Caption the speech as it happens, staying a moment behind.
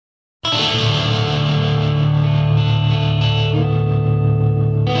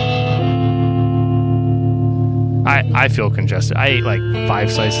I feel congested. I ate like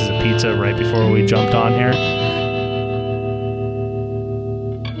 5 slices of pizza right before we jumped on here.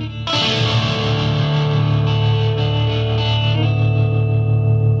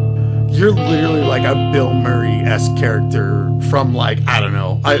 You're literally like a Bill Murray-esque character from like, I don't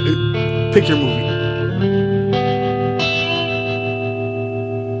know. Pick your movie.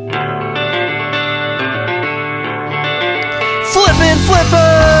 Flippin' Flippers!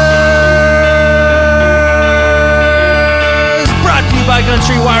 Brought to you by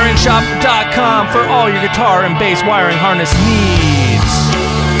GunStreetWiringShop.com for all your guitar and bass wiring harness needs.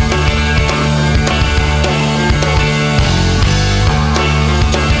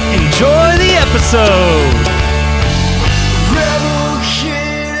 Enjoy the episode!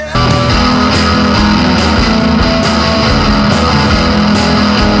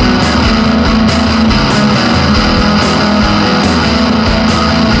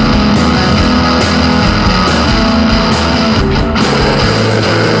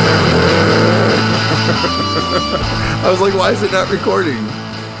 I was like, why is it not recording?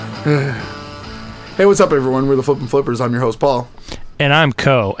 Hey, what's up, everyone? We're the Flippin' Flippers. I'm your host, Paul. And I'm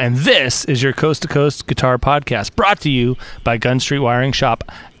Co. And this is your Coast to Coast Guitar Podcast, brought to you by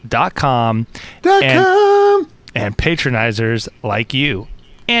GunStreetWiringShop.com and patronizers like you.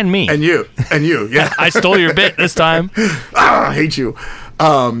 And me. And you, yeah. I stole your bit this time. I hate you.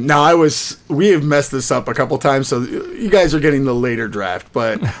 We have messed this up a couple times, so you guys are getting the later draft,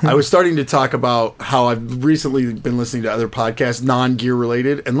 but I was starting to talk about how I've recently been listening to other podcasts, non-gear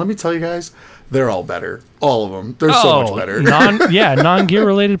related, and let me tell you guys, they're all better. All of them. They're so much better. Non-gear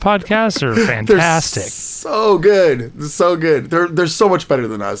related podcasts are fantastic. They're so good. So good. They're so much better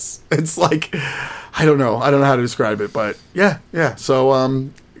than us. It's like, I don't know how to describe it, but yeah.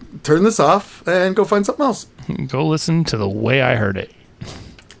 So, turn this off and go find something else. Go listen to The Way I Heard It.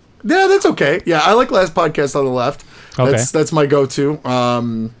 Yeah, that's okay. Yeah, I like Last Podcast on the Left. Okay. That's my go-to.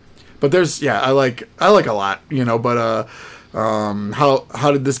 But there's, I like a lot, but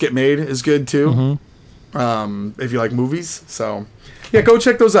How Did This Get Made is good too. Mm-hmm. If you like movies. So, yeah, go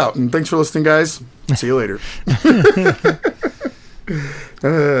check those out. And thanks for listening, guys. See you later.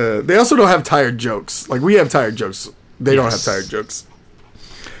 They also don't have tired jokes. Like, we have tired jokes. They don't have tired jokes.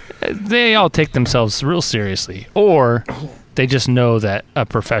 They all take themselves real seriously. Or they just know that a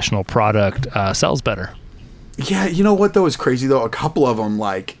professional product sells better. Yeah, you know what, though, is crazy, though? A couple of them,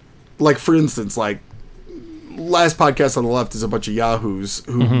 like for instance, like, Last Podcast on the Left is a bunch of yahoos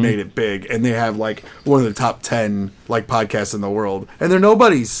who made it big, and they have, like, one of the top 10, like, podcasts in the world. And they're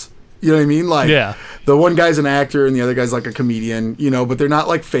nobodies. You know what I mean? Like, the one guy's an actor, and the other guy's, like, a comedian, but they're not,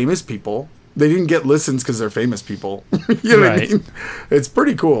 like, famous people. They didn't get listens because they're famous people. You know what I mean? It's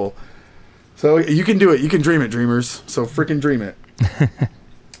pretty cool. So you can do it. You can dream it, dreamers. So freaking dream it.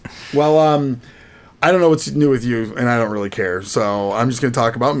 Well, I don't know what's new with you, and I don't really care. So I'm just going to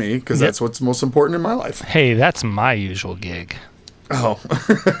talk about me because that's what's most important in my life. Hey, that's my usual gig. Oh.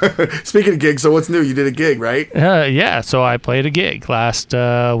 Speaking of gigs, so what's new? You did a gig, right? Yeah, so I played a gig last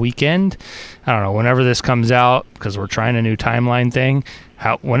weekend. I don't know, whenever this comes out, because we're trying a new timeline thing.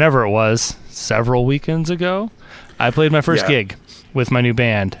 Whenever it was, several weekends ago, I played my first gig with my new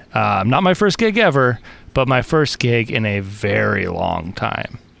band. Not my first gig ever, but my first gig in a very long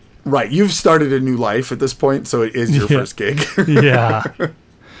time. Right. You've started a new life at this point, so it is your first gig. Yeah.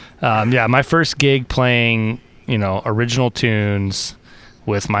 My first gig playing, original tunes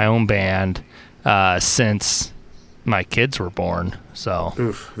with my own band since my kids were born. So.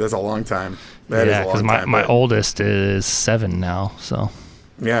 Oof, that's a long time. That is a long time. Yeah, because my oldest is 7 now, so.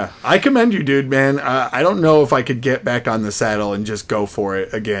 Yeah, I commend you, dude, man. I don't know if I could get back on the saddle and just go for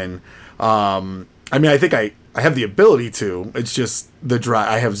it again. I mean, I think I have the ability to. It's just the drive.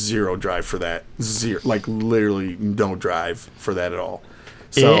 I have zero drive for that. Zero, like literally no drive for that at all.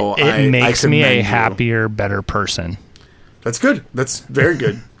 So it makes me a happier, better person. That's good. That's very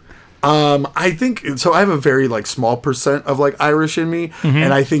good. I think so. I have a very small percent of Irish in me,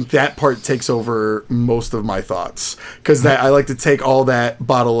 and I think that part takes over most of my thoughts because I like to take all that,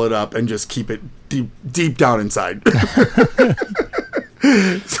 bottle it up, and just keep it deep down inside.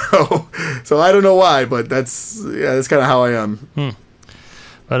 So I don't know why, but that's kind of how I am.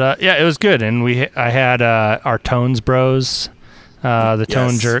 But it was good, and I had our Tones Bros, the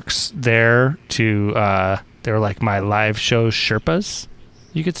Tone Jerks there they were like my live show Sherpas.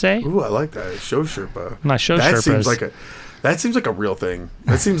 You could say. Ooh, I like that. Show Sherpa. My show Sherpas. That seems like a real thing.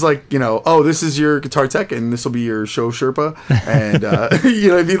 That seems like, this is your guitar tech and this will be your show Sherpa. And, you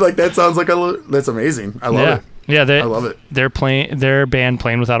know what I mean? That sounds like that's amazing. I love it. Yeah, I love it. Their band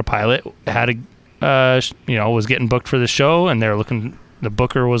Playing Without a Pilot had was getting booked for the show, and they're looking. The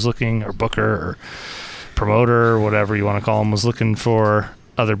booker was looking, or promoter, whatever you want to call him, was looking for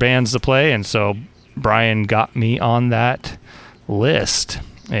other bands to play, and so Brian got me on that list,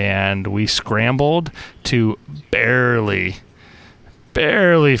 and we scrambled to barely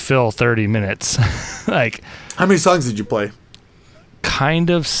fill 30 minutes. Like, how many songs did you play? Kind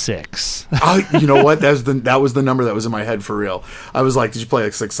of 6. Oh, you know what? That was the number that was in my head for real. I was like, did you play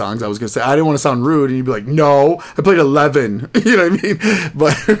like 6 songs? I was gonna say, I didn't want to sound rude, and you'd be like, no, I played 11. You know what I mean?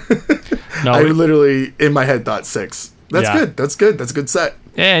 But No, I literally in my head thought 6. That's good. That's good. That's a good set.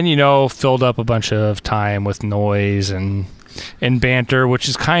 And filled up a bunch of time with noise and banter, which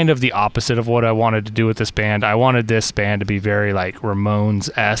is kind of the opposite of what I wanted to do with this band. I wanted this band to be very like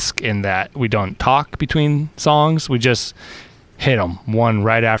Ramones-esque in that we don't talk between songs. We just hit them one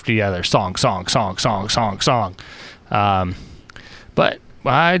right after the other, song. But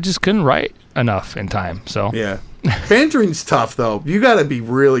I just couldn't write enough in time. So yeah, bantering's tough though. You got to be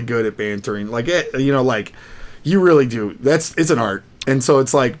really good at bantering. Like like you really do. It's an art, and so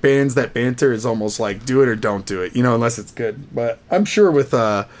it's like bands that banter is almost like do it or don't do it. Unless it's good. But I'm sure with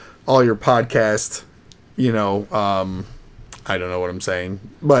all your podcast, I don't know what I'm saying,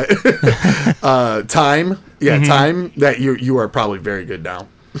 but time that you are probably very good now.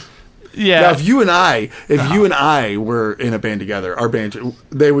 Yeah. Now, if you and I were in a band together, our banter,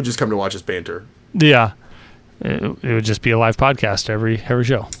 they would just come to watch us banter. Yeah, it would just be a live podcast every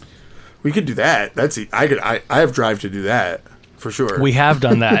show. We could do that. I have drive to do that for sure. We have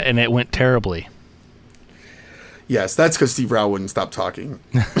done that, and it went terribly. Yes, that's because Steve Rao wouldn't stop talking.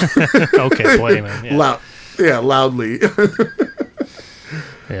 Okay, blame him. Yeah. Loudly.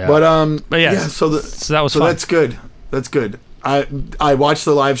 Yeah. But yeah. So that was fun. That's good. That's good. I watched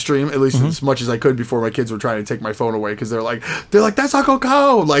the live stream at least as much as I could before my kids were trying to take my phone away because they're like that's Uncle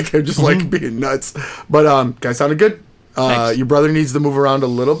Ko, like they're just like being nuts. But guys sounded good. Your brother needs to move around a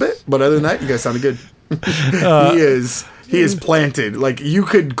little bit, but other than that, you guys sounded good. He is planted. Like you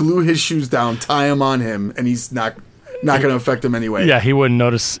could glue his shoes down, tie them on him, and he's not going to affect him anyway. Yeah, he wouldn't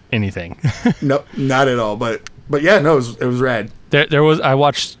notice anything. Nope, not at all. But yeah, no, it was rad. There was I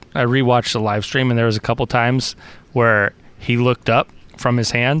rewatched the live stream, and there was a couple times where he looked up from his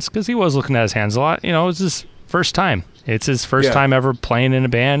hands because he was looking at his hands a lot. It was his first time. It's his first time ever playing in a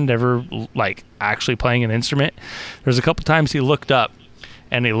band, ever like actually playing an instrument. There's a couple times he looked up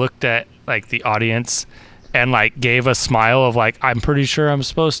and he looked at like the audience and like gave a smile of like, I'm pretty sure I'm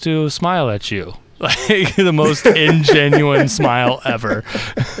supposed to smile at you. Like the most ingenuine smile ever.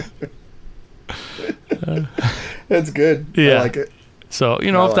 That's good. Yeah. I like it. So,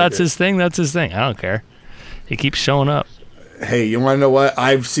 if that's his thing, that's his thing. I don't care. He keeps showing up. Hey, you want to know what?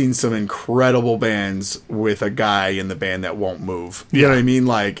 I've seen some incredible bands with a guy in the band that won't move. You know what I mean?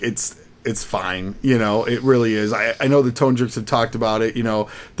 Like, it's fine. It really is. I know the Tone Jerks have talked about it.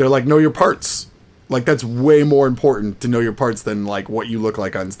 They're like, know your parts. Like, that's way more important to know your parts than, like, what you look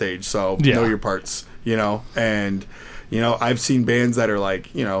like on stage. So, know your parts, And, I've seen bands that are,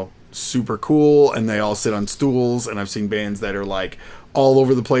 like, super cool, and they all sit on stools. And I've seen bands that are, like, all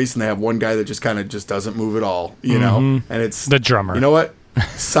over the place, and they have one guy that just kind of just doesn't move at all, and it's the drummer. You know what?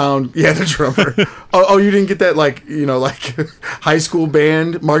 The drummer. Oh, you didn't get that like high school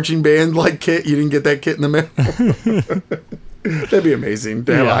band, marching band like kit. You didn't get that kit in the mail. That'd be amazing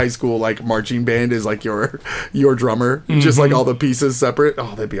to have a high school like marching band as like your drummer, just like all the pieces separate.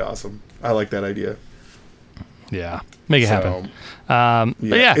 Oh, that'd be awesome. I like that idea. Yeah, make it happen. But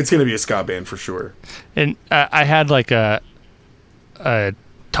it's gonna be a ska band for sure. And I had like a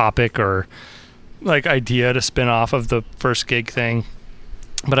topic or like idea to spin off of the first gig thing,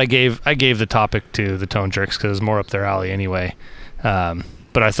 but I gave the topic to the Tone Jerks because it's more up their alley anyway. But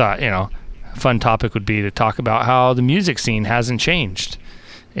I thought a fun topic would be to talk about how the music scene hasn't changed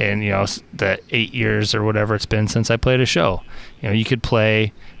in the 8 years or whatever it's been since I played a show. You could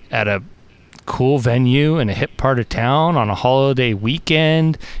play at a cool venue in a hip part of town on a holiday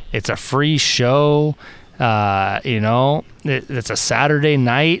weekend. It's a free show. It's a Saturday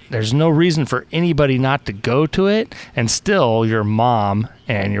night. There's no reason for anybody not to go to it, and still your mom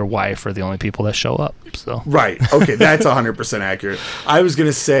and your wife are the only people that show up. So right, okay, that's 100% accurate. I was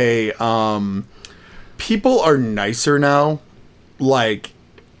gonna say, people are nicer now. Like,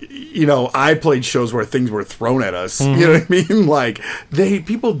 I played shows where things were thrown at us. You know what I mean? Like,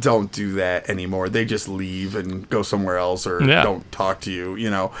 people don't do that anymore. They just leave and go somewhere else or don't talk to you.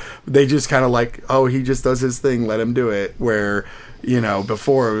 They just kind of like, oh, he just does his thing. Let him do it. Where,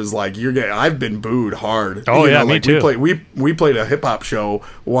 before it was like, I've been booed hard. Oh, yeah, me like too. We played a hip hop show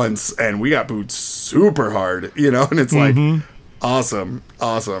once and we got booed super hard, and it's like, awesome.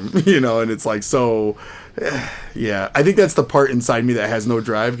 And it's like, so, yeah. I think that's the part inside me that has no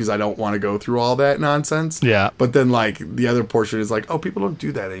drive because I don't want to go through all that nonsense. Yeah. But then, like, the other portion is like, oh, people don't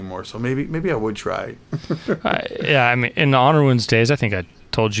do that anymore, so maybe I would try. Yeah, I mean, in the Honor Wounds days, I think I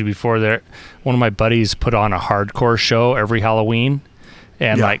told you before there, one of my buddies put on a hardcore show every Halloween.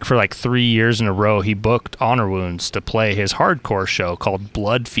 And for 3 years in a row, he booked Honor Wounds to play his hardcore show called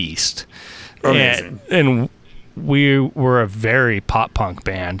Blood Feast. Amazing. And we were a very pop punk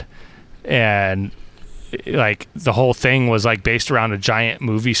band. And like the whole thing was like based around a giant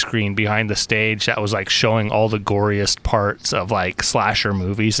movie screen behind the stage that was like showing all the goriest parts of like slasher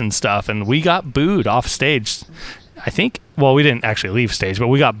movies and stuff. And we got booed off stage. I think, well, we didn't actually leave stage, but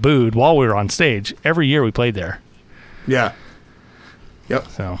we got booed while we were on stage every year we played there. Yeah. Yep.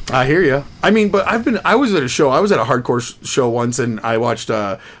 So I hear you. I mean, but I was at a show. I was at a hardcore show once, and I watched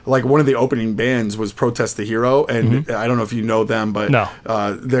like one of the opening bands was Protest the Hero, and I don't know if you know them, but No.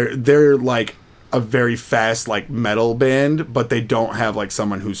 They're like a very fast like metal band, but they don't have like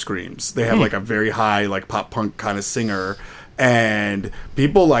someone who screams. They have like a very high like pop punk kind of singer. And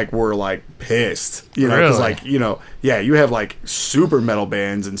people like were like pissed, because Really? like, you have like super metal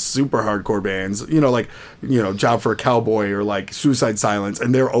bands and super hardcore bands, like, Job for a Cowboy or like Suicide Silence,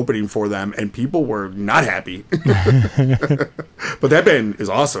 and they're opening for them, and people were not happy. But that band is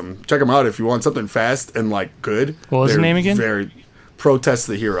awesome. Check them out if you want something fast and like good. What was the name again? Protest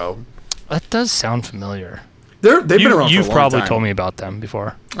the Hero. that does sound familiar. They've been around for a long time. You've probably told me about them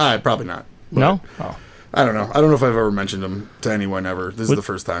before. Probably not. No? Oh. I don't know. I don't know if I've ever mentioned them to anyone ever. This is the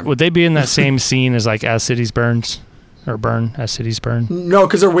first time. Would they be in that same scene as like As Cities Burns? Or Burn, As Cities Burn? No,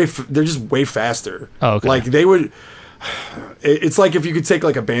 because they're just way faster. Oh, okay. Like they would. It's like if you could take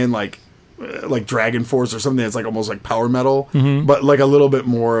like a band like Dragon Force or something that's like almost like power metal, but like a little bit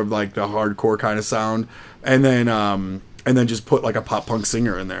more of like the hardcore kind of sound, and then just put like a pop punk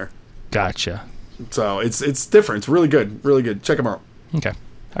singer in there. Gotcha. So it's different. It's really good. Really good. Check them out. Okay.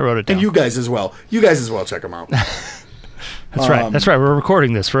 I wrote it down. And you guys as well. Check them out. That's right. That's right. We're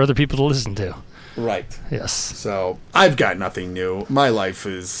recording this for other people to listen to. Right. Yes. So I've got nothing new. My life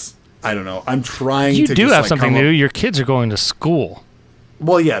is, I don't know. I'm trying You to do just, have like, something come new. up- Your kids are going to school.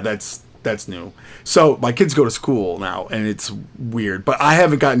 Well, yeah, that's new. So my kids go to school now, and it's weird, but I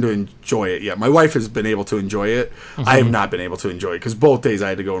haven't gotten to enjoy it yet. My wife has been able to enjoy it. I have not been able to enjoy it because both days I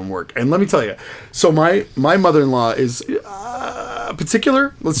had to go and work. And let me tell you, so my mother-in-law is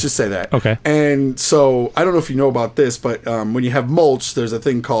particular. Let's just say that. Okay. And so I don't know if you know about this, but when you have mulch, there's a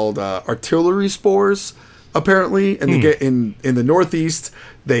thing called artillery spores, apparently, and they get in the Northeast.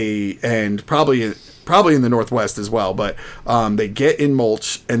 And probably in the Northwest as well, but they get in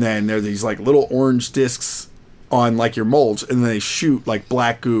mulch, and then there are these like little orange discs on like your mulch, and then they shoot like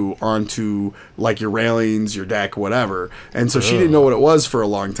black goo onto like your railings, your deck, whatever. And so she didn't know what it was for a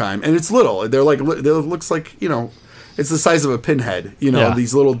long time, and it's little. They're like, it looks like, it's the size of a pinhead, Yeah.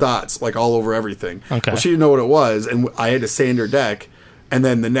 these little dots like all over everything. Okay. Well, she didn't know what it was, and I had to sand her deck, and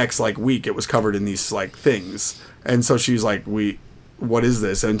then the next like week it was covered in these like things, and so she's like, what is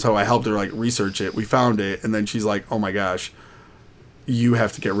this? And so I helped her like research it. We found it, and then she's like, oh my gosh, you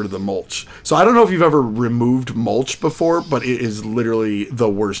have to get rid of the mulch. So I don't know if you've ever removed mulch before, but it is literally the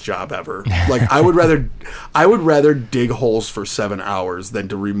worst job ever. Like I would rather dig holes for 7 hours than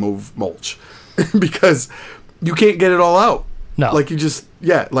to remove mulch because you can't get it all out. No. Like you just,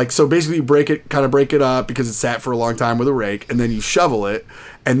 so basically you break it up because it sat for a long time with a rake, and then you shovel it,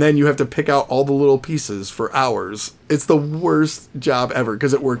 and then you have to pick out all the little pieces for hours. It's the worst job ever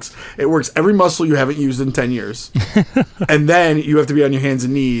because it works every muscle you haven't used in 10 years. And then you have to be on your hands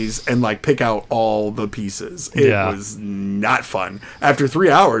and knees and like pick out all the pieces. It was not fun. After 3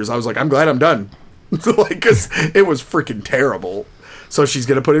 hours, I was like, I'm glad I'm done. Because it was freaking terrible. So she's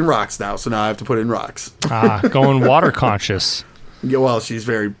going to put in rocks now. So now I have to put in rocks. Going water conscious. Yeah, well,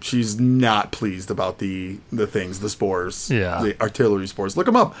 she's not pleased about the spores. Yeah. The artillery spores. Look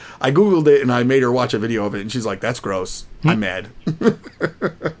them up. I Googled it and I made her watch a video of it, and she's like, that's gross. I'm mad.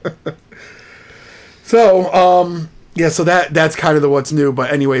 So, so that's kind of what's new.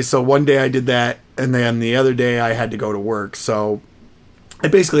 But anyway, so one day I did that, and then the other day I had to go to work. So I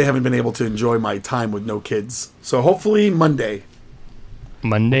basically haven't been able to enjoy my time with no kids. So hopefully Monday.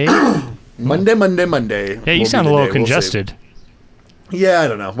 Monday? Monday. Yeah, you sound a little congested. Yeah, I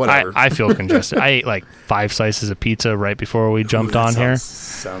don't know. Whatever. I feel congested. I ate like 5 slices of pizza right before we jumped on here.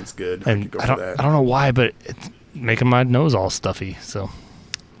 Sounds good. And I could go for that. I don't know why, but it's making my nose all stuffy. So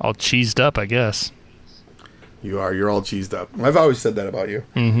all cheesed up, I guess. You're all cheesed up. I've always said that about you.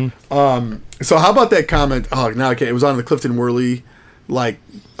 Mm-hmm. So how about that comment? Oh, now okay. It was on the Clifton Worley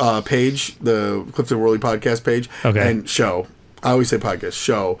page, the Clifton Worley podcast page, Okay. and show. I always say podcast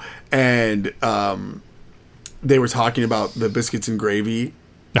show, and they were talking about the biscuits and gravy.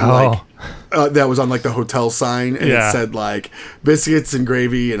 Oh, That was on like the hotel sign, and it said like biscuits and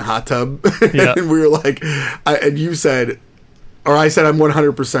gravy and hot tub. And we were like, and you said, or I said, I'm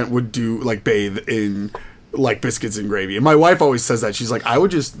 100% would do like bathe in like biscuits and gravy. And my wife always says that. She's like, I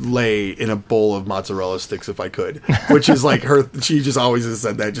would just lay in a bowl of mozzarella sticks if I could, which is like she just always has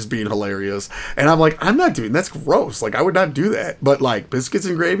said that, just being hilarious. And I'm like, I'm not doing, that's gross. Like, I would not do that. But like biscuits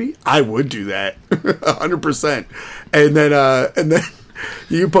and gravy, I would do that 100%. And then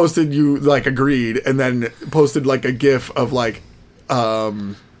you posted, you like agreed, and then posted like a gif of like,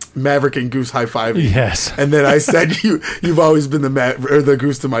 Maverick and Goose high-fiving. Yes. And then I said, you've always been the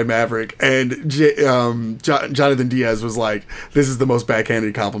Goose to my Maverick. And Jonathan Diaz was like, this is the most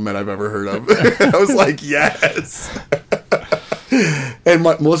backhanded compliment I've ever heard of. I was like, yes. And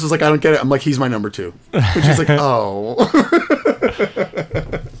Melissa's like, I don't get it. I'm like, he's my number 2. And she's like, oh.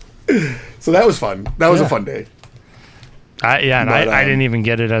 So that was fun. That was a fun day. I didn't even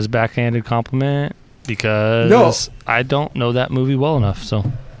get it as backhanded compliment because I don't know that movie well enough,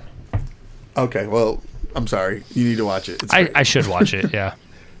 so... Okay, well, I'm sorry. You need to watch it. I should watch it, yeah.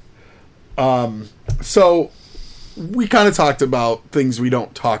 So, we kind of talked about things we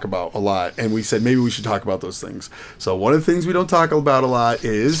don't talk about a lot, and we said maybe we should talk about those things. So, one of the things we don't talk about a lot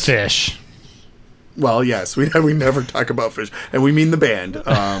is... Fish. Well, yes, we never talk about Fish, and we mean the band.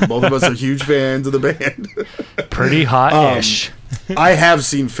 Both of us are huge fans of the band. Pretty hot-ish. I have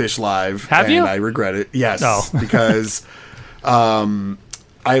seen Fish live. Have you? And I regret it. Yes, because...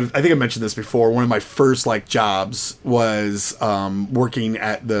 I think I mentioned this before. One of my first like jobs was working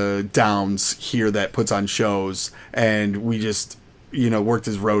at the Downs here that puts on shows, and we just worked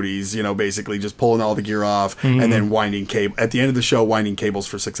as roadies. Basically just pulling all the gear off and then winding cable at the end of the show, winding cables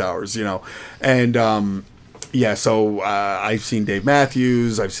for 6 hours. And so I've seen Dave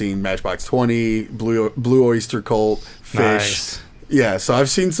Matthews, I've seen Matchbox 20, Blue Oyster Cult, Fish. Nice. Yeah, so I've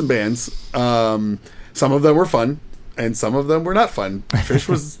seen some bands. Some of them were fun. And some of them were not fun. Fish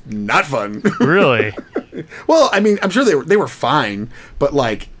was not fun. Really? Well, I mean, I'm sure they were fine, but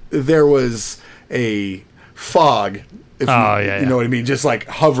like there was a fog. You know what I mean? Just like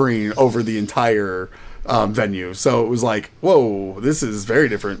hovering over the entire venue. So it was like, whoa, this is very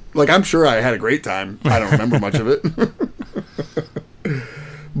different. Like, I'm sure I had a great time. I don't remember much of it.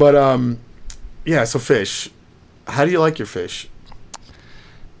 But so Fish. How do you like your fish?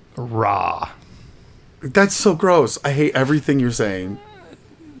 Raw. That's so gross. I hate everything you're saying.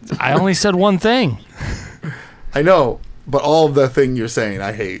 I only said one thing. I know, but all of the thing you're saying,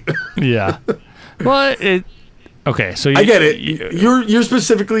 I hate. Yeah. Well, okay, so I get it. You're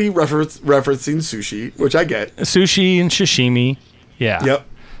specifically referencing sushi, which I get. Sushi and sashimi. Yeah. Yep.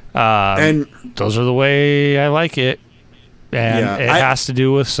 And those are the way I like it. And it has to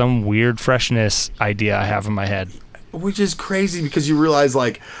do with some weird freshness idea I have in my head. Which is crazy because you realize,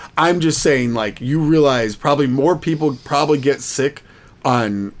 like, I'm just saying, like, you realize probably more people probably get sick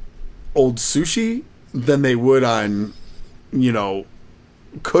on old sushi than they would on,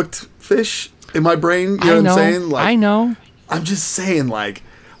 cooked fish in my brain. You know what I'm saying? Like, I know. I'm just saying, like,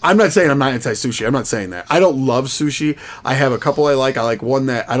 I'm not saying I'm not anti-sushi. I'm not saying that. I don't love sushi. I have a couple I like. I like one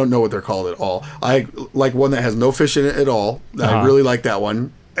that, I don't know what they're called at all. I like one that has no fish in it at all. I really like that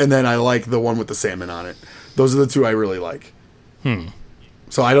one. And then I like the one with the salmon on it. Those are the two I really like.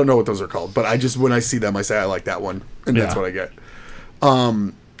 So I don't know what those are called, but I just, when I see them, I say I like that one, and that's what I get.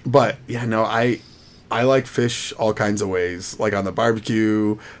 But yeah, no, I like fish all kinds of ways. Like on the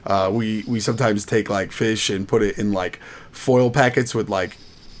barbecue, we sometimes take like fish and put it in like foil packets with like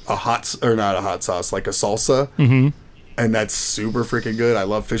not a hot sauce, like a salsa. Mm-hmm. And that's super freaking good. I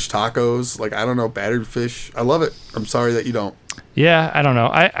love fish tacos. Like, I don't know, battered fish. I love it. I'm sorry that you don't. Yeah, I don't know.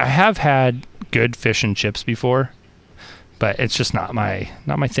 I have had good fish and chips before, but it's just not my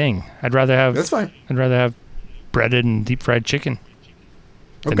thing. I'd rather have That's fine. I'd rather have breaded and deep fried chicken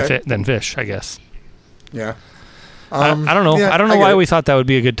than fish, I guess. Yeah. I don't know. Yeah, I don't know why we thought that would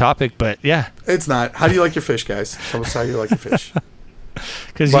be a good topic, but yeah. It's not. How do you like your fish, guys? Tell us how you like your fish.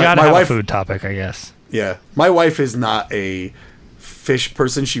 Because you got to have a food topic, I guess. Yeah. My wife is not a fish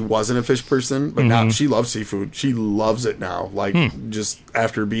person. She wasn't a fish person, but now she loves seafood. She loves it now. Like, just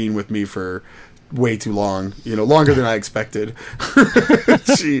after being with me for way too long, longer than I expected.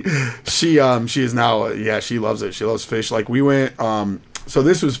 she is now, she loves it. She loves fish. Like, we went, so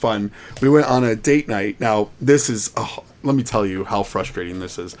this was fun. We went on a date night. Now, this is, let me tell you how frustrating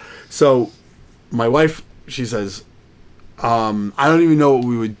this is. So, my wife, she says, I don't even know what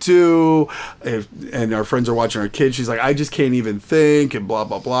we would do and our friends are watching our kids. She's like, I just can't even think and blah,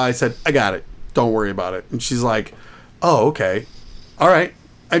 blah, blah. I said, I got it. Don't worry about it. And she's like, oh, okay. All right.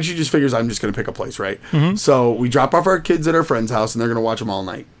 And she just figures I'm just going to pick a place, right? Mm-hmm. So we drop off our kids at our friend's house, and they're going to watch them all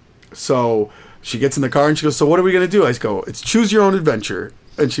night. So she gets in the car, and she goes, so what are we going to do? I go, it's choose your own adventure.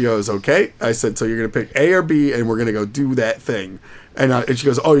 And she goes, okay. I said, so you're going to pick A or B, and we're going to go do that thing. And she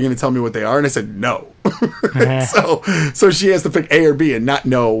goes, oh, you're going to tell me what they are? And I said, no. So she has to pick A or B and not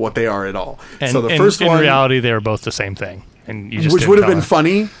know what they are at all. And, so the first one, in reality, they were both the same thing. And you just which would have been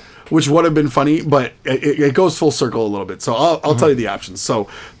funny. Which would have been funny, but it goes full circle a little bit. So I'll tell you the options. So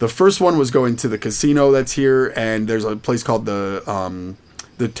the first one was going to the casino that's here, and there's a place called the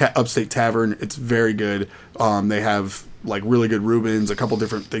Upstate Tavern. It's very good. They have like really good Reubens, a couple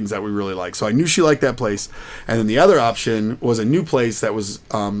different things that we really like. So I knew she liked that place. And then the other option was a new place that was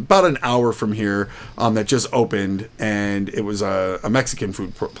about an hour from here that just opened, and it was a Mexican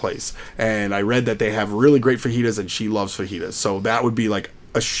food place. And I read that they have really great fajitas, and she loves fajitas. So that would be like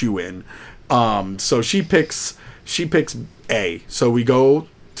a shoe-in. So she picks A. So we go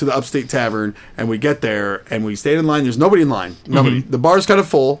to the Upstate Tavern, and we get there, and we stayed in line. There's nobody in line. Nobody. Mm-hmm. The bar's kind of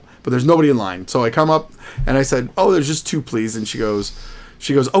full, but there's nobody in line. So I come up, and I said, oh, there's just 2, please. And she goes,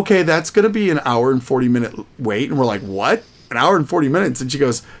 okay, that's going to be an hour and 40-minute wait. And we're like, what? An hour and 40 minutes? And she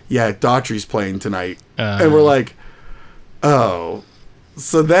goes, yeah, Daughtry's playing tonight. And we're like, oh.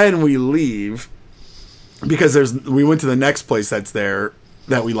 So then we leave, because we went to the next place that's there,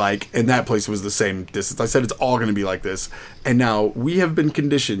 that we like, and that place was the same distance. I said it's all going to be like this, and now we have been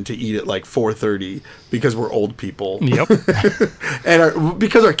conditioned to eat at like 4:30 because we're old people. Yep. And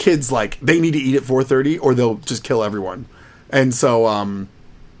because our kids, like, they need to eat at 4:30 or they'll just kill everyone. And so and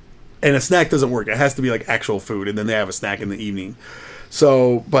a snack doesn't work. It has to be like actual food, and then they have a snack in the evening.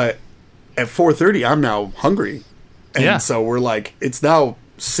 So, but at 4:30 I'm now hungry, and so we're like, it's now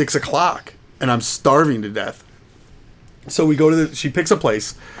 6:00 and I'm starving to death. So we go to she picks a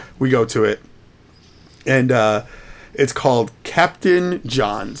place, we go to it, and it's called Captain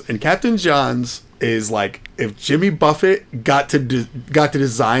John's. And Captain John's is like if Jimmy Buffett got to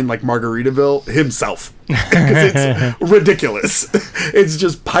design like Margaritaville himself, because it's ridiculous. It's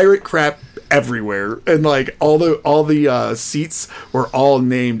just pirate crap everywhere, and like all the seats were all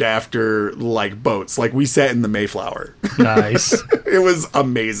named after like boats. Like we sat in the Mayflower. Nice. It was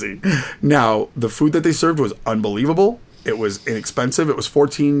amazing. Now the food that they served was unbelievable. It was inexpensive. It was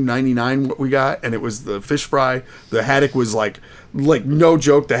 $14.99 what we got, and it was the fish fry. The haddock was like no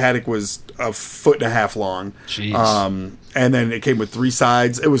joke. The haddock was 1.5 foot long. Jeez. And then it came with 3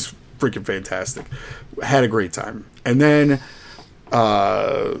 sides. It was freaking fantastic. Had a great time. And then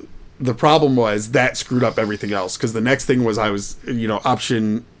the problem was that screwed up everything else, because the next thing was I was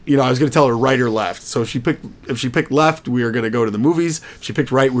option. I was going to tell her right or left. So if she picked left, we were going to go to the movies. If she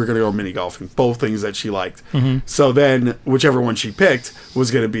picked right, we were going to go mini golfing. Both things that she liked. Mm-hmm. So then whichever one she picked was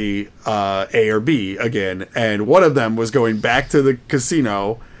going to be A or B again. And one of them was going back to the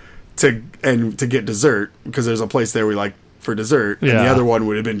casino to get dessert, because there's a place there we like for dessert. Yeah. And the other one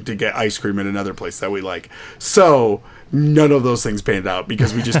would have been to get ice cream at another place that we like. So none of those things panned out,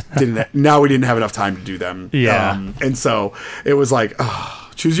 because we just didn't. Now we didn't have enough time to do them. Yeah. And so it was like,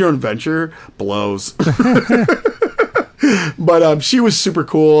 choose your own adventure blows. But she was super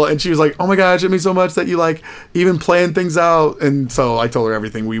cool, and she was like, oh my gosh, it means so much that you like even plan things out. And so I told her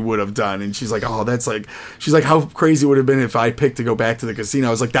everything we would have done, and she's like, oh, that's like, she's like, how crazy it would have been if I picked to go back to the casino.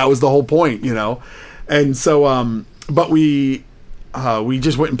 I was like, that was the whole point, And so but we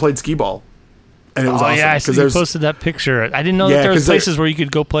just went and played skee ball, and it was awesome. Yeah, I see you posted that picture. I didn't know that there was places where you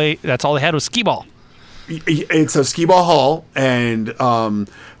could go play. That's all they had was skee ball. It's a skee ball hall, and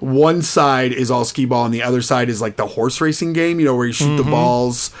one side is all skee ball, and the other side is like the horse racing game, where you shoot the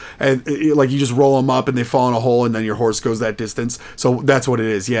balls, and like you just roll them up and they fall in a hole, and then your horse goes that distance. So that's what it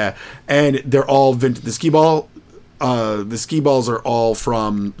is, yeah. And they're all vintage. The skee balls are all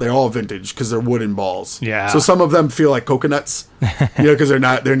they're all vintage, because they're wooden balls. Yeah. So some of them feel like coconuts, because they're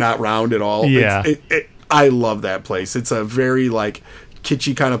not round at all. Yeah. I love that place. It's a very like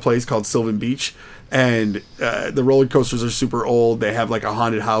kitschy kind of place called Sylvan Beach. And the roller coasters are super old. They have like a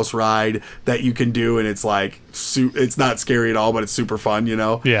haunted house ride that you can do, and it's like it's not scary at all, but it's super fun,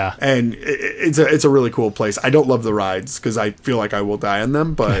 Yeah. And it's a really cool place. I don't love the rides because I feel like I will die on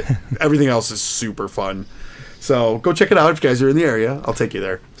them, but everything else is super fun. So go check it out if you guys are in the area. I'll take you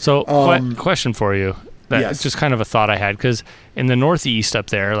there. So question for you. That's just kind of a thought I had, because in the Northeast up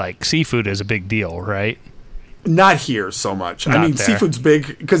there, like seafood is a big deal, right? Not here so much. I mean, seafood's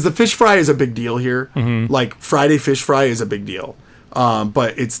big, because the fish fry is a big deal here. Mm-hmm. Like Friday fish fry is a big deal.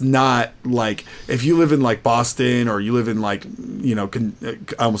 But it's not like if you live in like Boston, or you live in like,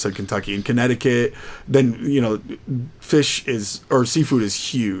 I almost said Kentucky, in Connecticut, then, seafood is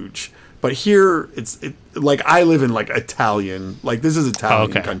huge. But here, like I live in like Italian, like this is Italian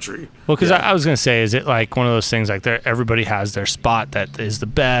okay. country. Well, because I was gonna say, is it like one of those things like everybody has their spot that is the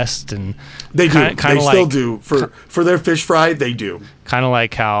best, and They do. Kinda They like, still do for their fish fry. They do. kind of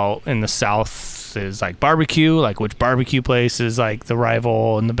like how in the South is like barbecue, like which barbecue place is like the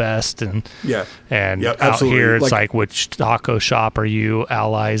rival and the best, and Yeah. and Yep, out absolutely. here it's Like- like which taco shop are you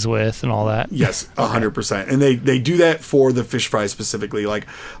allies with and all that. Yes, 100%. And they do that for the fish fry specifically. Like,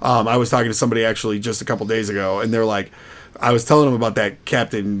 I was talking to somebody actually just a couple days ago, and they're like, I was telling them about that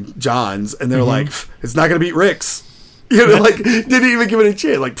Captain John's, and they're like, it's not going to beat Rick's. You know, like, didn't even give it a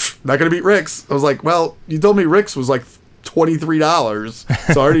chance. Like, not going to beat Rick's. I was like, well, you told me Rick's was like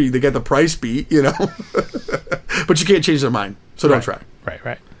 $23. So already they get the price beat, you know. But you can't change their mind. So don't try.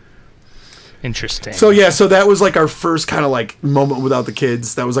 Right. Interesting. So yeah, so that was like our first kind of like moment without the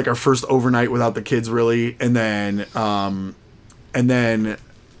kids. That was like our first overnight without the kids, really. And then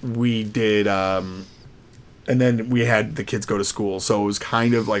we did, and then we had the kids go to school. So it was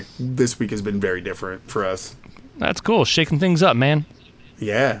kind of like this week has been very different for us. That's cool. Shaking things up, man.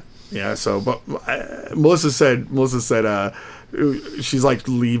 Yeah. So, but Melissa said, she's like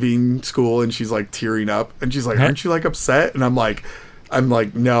leaving school and she's like tearing up and she's like, aren't you like upset? And I'm like,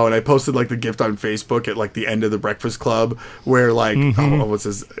 no. And I posted like the gift on Facebook at like the end of the Breakfast Club where like, what's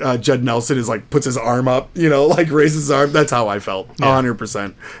his, Judd Nelson is like, puts his arm up, you know, like raises his arm. That's how I felt.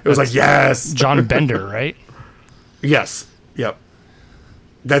 100%. It was like, yes. John Bender, right? Yes. Yep.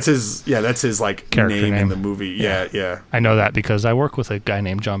 That's his like Character name in name. the movie. Yeah. I know that because I work with a guy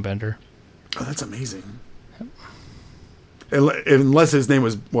named John Bender. Oh, that's amazing. Unless his name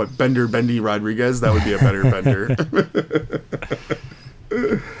was Bendy Rodriguez, that would be a better Bender.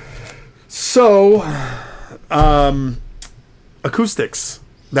 So, acoustics.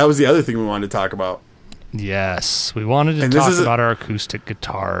 That was the other thing we wanted to talk about. Yes, we wanted to talk about our acoustic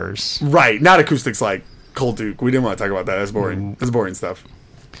guitars. Right, not acoustics like Cold Duke. We didn't want to talk about that. That's boring. That's boring stuff.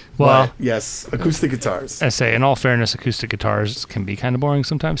 Well, but, yes, acoustic guitars. I say, in all fairness, acoustic guitars can be kind of boring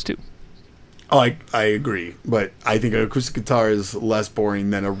sometimes too. Oh, I agree, but I think an acoustic guitar is less boring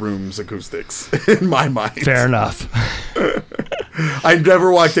than a room's acoustics in my mind. Fair enough. I've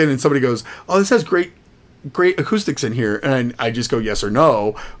never walked in and somebody goes, "Oh, this has great acoustics in here," and I just go yes or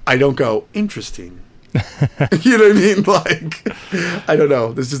no. I don't go interesting. You know what I mean? Like, I don't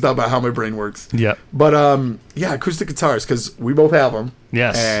know. This is not about how my brain works. Yep. But yeah, acoustic guitars because we both have them.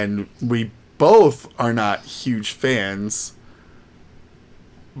 Yes. And we both are not huge fans.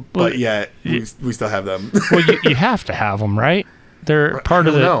 But yet we still have them. Well, you have to have them, right? They're part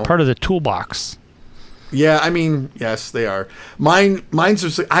of the toolbox. Yeah, I mean, yes, they are. Mine's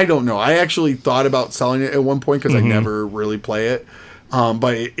just, I don't know. I actually thought about selling it at one point because I never really play it.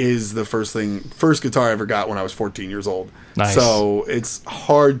 But it is the first guitar I ever got when I was 14 years old. Nice. So it's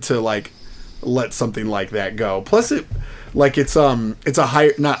hard to like let something like that go. Plus it's a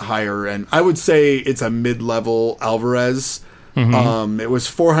not higher end. I would say it's a mid-level Alvarez. It was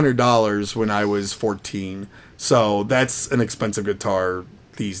 $400 when I was 14. So that's an expensive guitar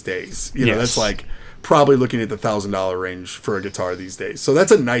these days. You know, that's like probably looking at the $1,000 range for a guitar these days. So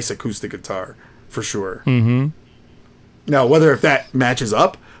that's a nice acoustic guitar for sure. Mm-hmm. Now, whether if that matches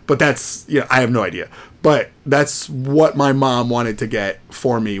up, but that's, I have no idea. But that's what my mom wanted to get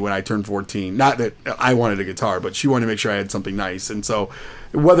for me when I turned 14. Not that I wanted a guitar, but she wanted to make sure I had something nice. And so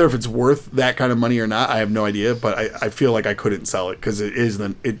whether if it's worth that kind of money or not, I have no idea. But I feel like I couldn't sell it because it is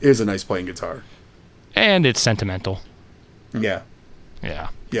a nice playing guitar. And it's sentimental. Yeah. Yeah.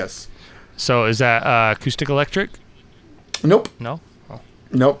 Yes. So is that acoustic electric? Nope. No? Oh.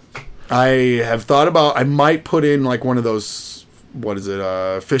 Nope. I have thought about, I might put in like one of those,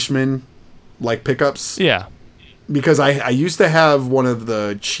 Fishman like pickups. Yeah. Because I used to have one of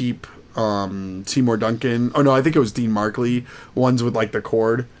the cheap Seymour Duncan. Oh no, I think it was Dean Markley ones with like the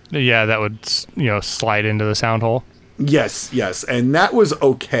cord. Yeah, that would slide into the sound hole. Yes, and that was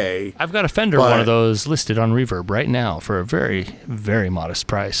okay. I've got a Fender one of those listed on Reverb right now for a very, very modest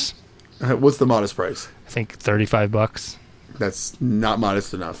price. What's the modest price? I think $35. That's not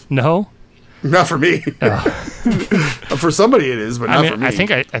modest enough. No, not for me. For somebody it is, but not for me.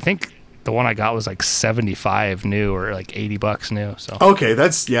 I think the one I got was like 75 new or like $80 new. So okay,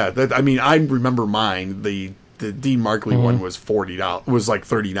 I remember mine. The Dean Markley one was $40. Was like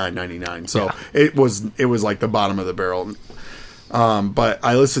 $39.99. So it was like the bottom of the barrel. But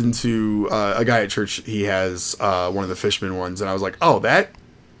I listened to a guy at church. He has one of the Fishman ones, and I was like, oh, that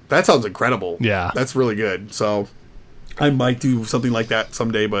sounds incredible. Yeah, that's really good. So I might do something like that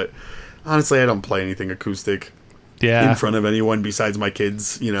someday. But honestly, I don't play anything acoustic. Yeah. In front of anyone besides my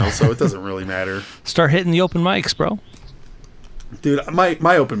kids, so it doesn't really matter. Start hitting the open mics, bro. Dude,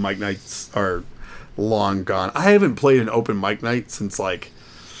 my open mic nights are long gone. I haven't played an open mic night since like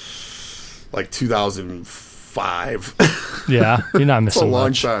 2005. Yeah, you're not It's a missing long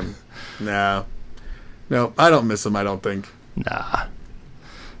much. time. No, I don't miss them. I don't think. Nah,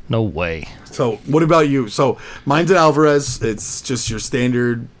 no way. So, what about you? So, mine's an Alvarez. It's just your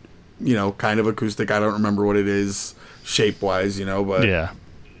standard, kind of acoustic. I don't remember what it is shape wise, but Yeah.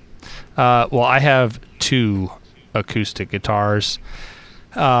 Well, I have 2 acoustic guitars.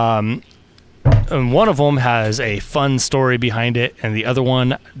 And one of them has a fun story behind it, and the other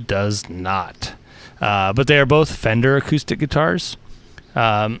one does not. But they are both Fender acoustic guitars.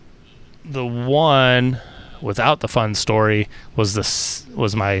 The one without the fun story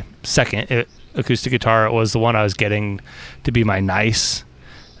was my second acoustic guitar. It was the one I was getting to be my nice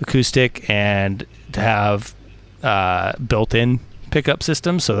acoustic and to have built-in pickup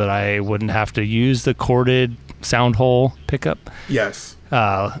system so that I wouldn't have to use the corded sound hole pickup. yes.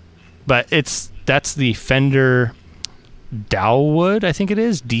 But that's the Fender Dao-Wood, I think it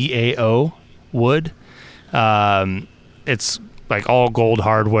is, DAO wood. It's like all gold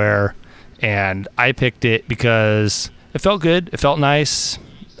hardware, and I picked it because it felt good. It felt nice.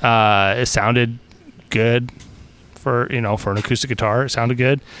 It sounded good for an acoustic guitar. It sounded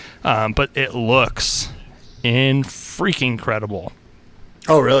good, but it looks freaking incredible.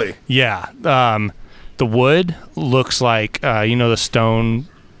 Oh, really? Yeah. The wood looks like the stone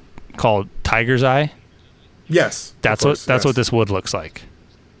called Tiger's Eye. Yes. That's what this wood looks like.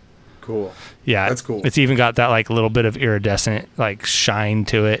 Cool. Yeah, That's cool. It's even got that like little bit of iridescent like shine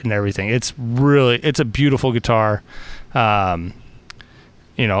to it and everything. It's a beautiful guitar.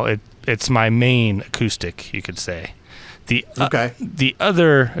 It's my main acoustic, you could say. The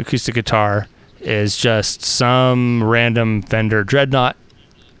other acoustic guitar is just some random Fender Dreadnought.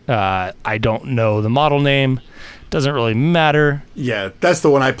 I don't know the model name. Doesn't really matter. Yeah, that's the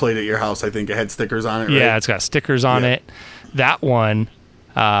one I played at your house. I think it had stickers on it, right? Yeah, it's got stickers on it. That one,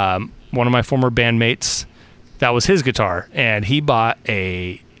 one of my former bandmates, that was his guitar, and he bought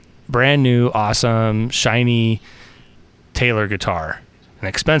a brand new, awesome, shiny Taylor guitar, an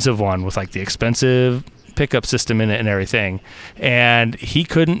expensive one with like the expensive pickup system in it and everything, and he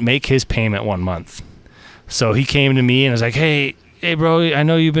couldn't make his payment 1 month. So he came to me and was like, hey bro, I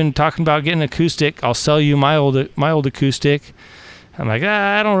know you've been talking about getting an acoustic. I'll sell you my old acoustic. I'm like,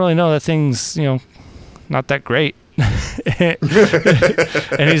 I don't really know. That thing's, not that great. And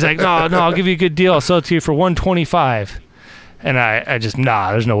he's like, no, I'll give you a good deal. I'll sell it to you for $125. And I just,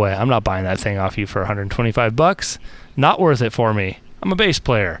 there's no way. I'm not buying that thing off you for $125. Not worth it for me. I'm a bass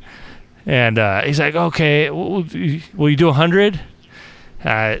player. And he's like, okay, will you do 100?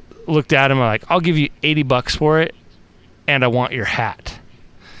 I looked at him. I'm like, I'll give you $80 for it. And I want your hat.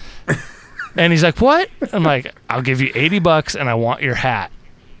 And he's like, what? I'm like, I'll give you $80 and I want your hat.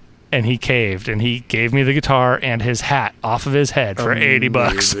 And he caved and he gave me the guitar and his hat off of his head for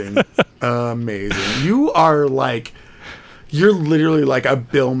 $80. Amazing. You're literally like a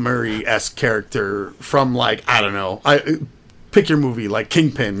Bill Murray-esque character from like, I don't know, pick your movie, like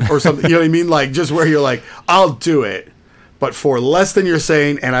Kingpin or something. You know what I mean? Like just where you're like, I'll do it, but for less than you're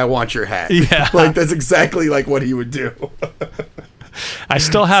saying, and I want your hat. Yeah. Like that's exactly like what he would do. I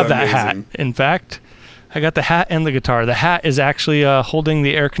still have that amazing. hat. In fact, I got the hat and the guitar. The hat is actually holding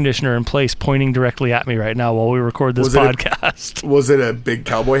the air conditioner in place, pointing directly at me right now while we record this podcast. Was it a big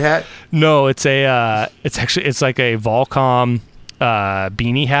cowboy hat? No, it's like a Volcom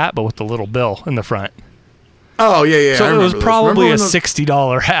beanie hat, but with the little bill in the front. Oh yeah. So it was probably a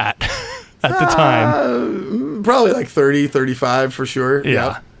 $60 hat at the time. Probably like 30, 35 for sure.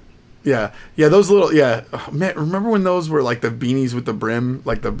 Yeah. Yeah, those little, oh, man, remember when those were like the beanies with the brim,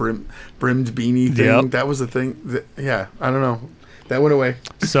 like the brimmed beanie thing? Yep. That was a thing. I don't know. That went away.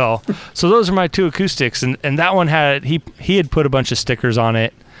 So those are my 2 acoustics, and that one had, he had put a bunch of stickers on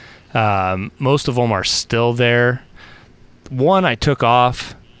it. Most of them are still there. One I took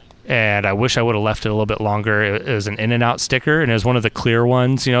off, and I wish I would have left it a little bit longer. It was an In-N-Out sticker, and it was one of the clear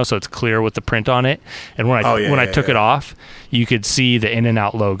ones, so it's clear with the print on it. And when I took it off, you could see the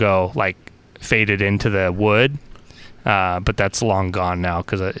In-N-Out logo like faded into the wood. But that's long gone now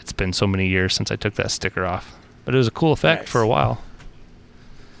because it's been so many years since I took that sticker off. But it was a cool effect for a while.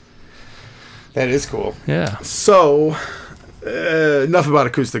 That is cool. Yeah. So, enough about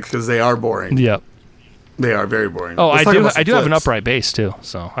acoustics because they are boring. Yep. They are very boring. Oh, Let's I talk about do have an flips. upright bass too,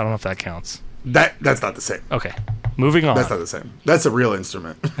 so I don't know if that counts. That's not the same. Okay. Moving on. That's not the same. That's a real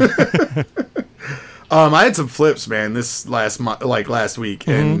instrument. I had some flips, man, this last week,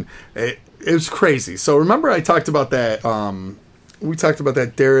 and it was crazy. So remember I talked about that, we talked about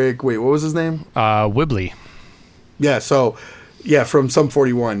that Derek, what was his name? Wibbly. Yeah, so Yeah, from Sum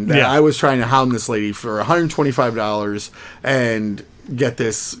 41. That Yeah. I was trying to hound this lady for $125 and get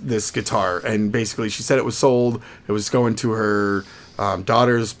this guitar. And basically, she said it was sold. It was going to her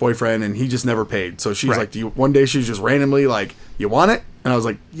daughter's boyfriend, and he just never paid. So she's Right. like, one day she's just randomly like, you want it? And I was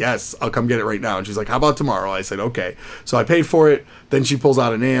like, yes, I'll come get it right now. And she's like, how about tomorrow? I said, okay. So I paid for it. Then she pulls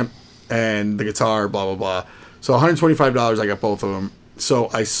out an amp and the guitar, blah, blah, blah. So $125, I got both of them.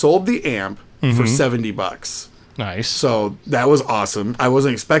 So I sold the amp for $70. Nice. So that was awesome. I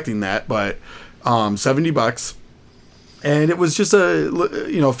wasn't expecting that, but $70. And it was just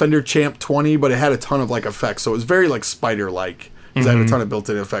a Fender Champ 20, but it had a ton of like effects. So it was very like Spider-like. Because I had a ton of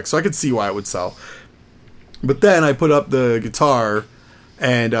built-in effects. So I could see why it would sell. But then I put up the guitar,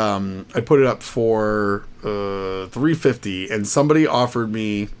 and I put it up for $350, and somebody offered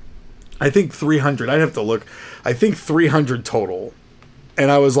me, I think $300. I'd have to look. I think $300 total. And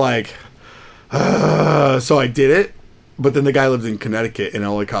I was like, so I did it. But then the guy lived in Connecticut, and it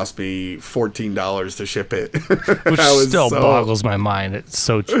only cost me $14 to ship it. Which still boggles my mind. It's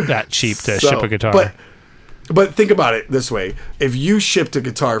so that cheap to ship a guitar. But think about it this way: if you shipped a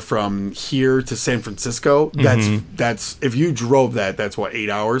guitar from here to San Francisco, that's if you drove that's what, 8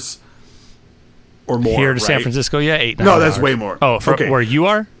 hours or more. Here to right? San Francisco, yeah, 8. 9 No, that's hours. way more. Oh, from where you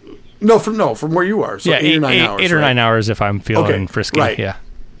are? No, from where you are. So Yeah, 8 or 9 hours. 8 or 9 hours if I'm feeling Okay, frisky. right. Yeah.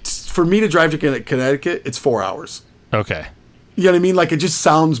 For me to drive to Connecticut, it's 4 hours. Okay. You know what I mean? Like, it just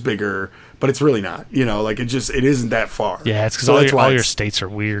sounds bigger, but it's really not. You know, like it isn't that far. Yeah, it's because So all that's your states are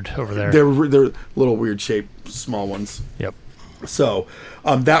weird over there. They're little weird shaped, small ones. Yep. So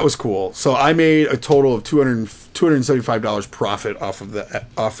that was cool. So I made a total of $275 profit off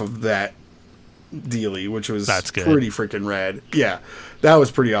of that dealie, which was That's good. pretty freaking rad. Yeah, that was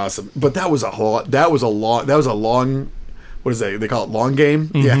pretty awesome. But that was a long. What is that? They call it long game.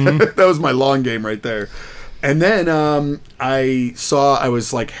 Mm-hmm. Yeah, that was my long game right there. And then I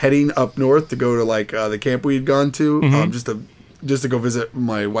was like heading up north to go to like the camp we had gone to, just to go visit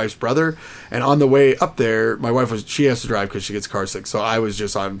my wife's brother. And on the way up there, my wife she has to drive because she gets car sick. So I was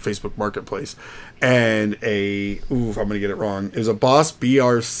just on Facebook Marketplace, and I'm gonna get it wrong. It was a Boss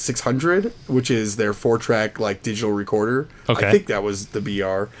BR600, which is their 4-track like digital recorder. Okay. I think that was the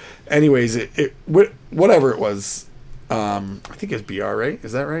BR. Anyways, whatever it was, I think it's BR, right?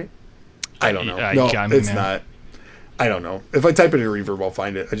 Is that right? I don't know. No, it's not. I don't know. If I type it in Reverb, I'll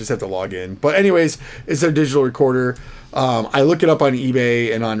find it. I just have to log in. But anyways, it's their digital recorder. I look it up on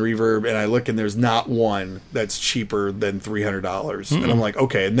eBay and on Reverb, and I look, and there's not one that's cheaper than $300. And I'm like,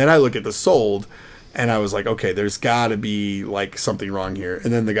 okay. And then I look at the sold, and I was like, okay, there's got to be like something wrong here.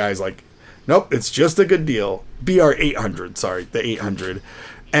 And then the guy's like, nope, it's just a good deal. BR 800, sorry, the 800.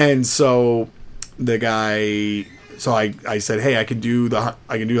 And so the guy. So I said, hey, I can do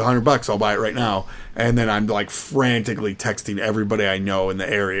 $100. I'll buy it right now. And then I'm like frantically texting everybody I know in the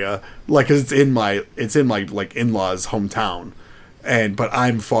area, like 'cause it's in my like in-laws' hometown, but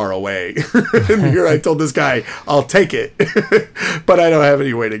I'm far away. And here I told this guy I'll take it, but I don't have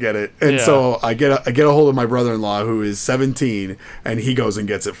any way to get it. And so I get a hold of my brother-in-law who is 17, and he goes and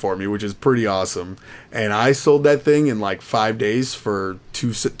gets it for me, which is pretty awesome. And I sold that thing in like 5 days for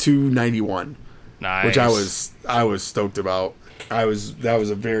 $291. Nice. Which I was stoked about.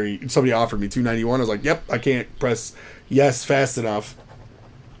 Somebody offered me $291. I was like, yep, I can't press yes fast enough.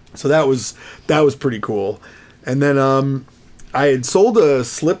 So that was pretty cool. And then I had sold a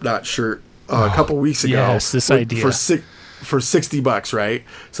Slipknot shirt a couple weeks ago. Yes, this idea for $60, right?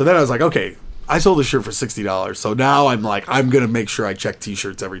 So then I was like, okay, I sold a shirt for $60. So now I'm like, I'm gonna make sure I check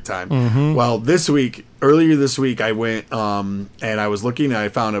T-shirts every time. Mm-hmm. Well, earlier this week, I went and I was looking, and I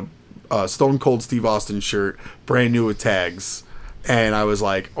found a Stone Cold Steve Austin shirt, brand new with tags, and I was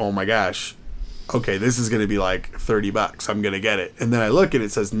like, oh my gosh, okay, this is going to be like $30. I'm going to get it. And then I look, and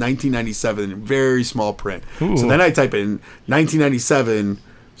it says 1997 in very small print. Ooh. So then I type in 1997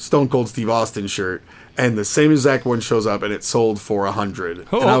 Stone Cold Steve Austin shirt, and the same exact one shows up, and it sold for $100.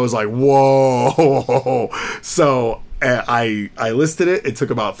 Oh. And I was like, whoa. So I listed it. It took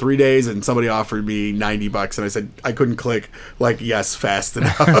about 3 days, and somebody offered me $90, and I said I couldn't click like yes fast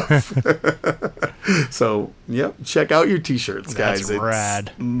enough. So yep, check out your T-shirts, guys. That's rad.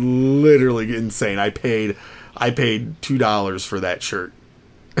 It's literally insane. I paid $2 for that shirt.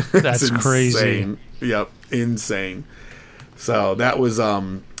 That's crazy. Yep, insane. So that was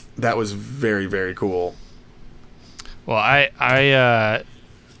very, very cool. Well, I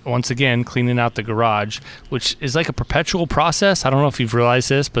once again cleaning out the garage, which is like a perpetual process. I don't know if you've realized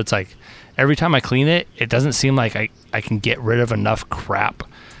this, but it's like every time I clean it, it doesn't seem like I can get rid of enough crap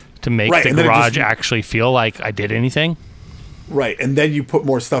to make the garage actually feel like I did anything. Right, and then you put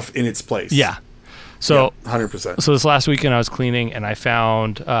more stuff in its place. Yeah. So 100%. So this last weekend I was cleaning and I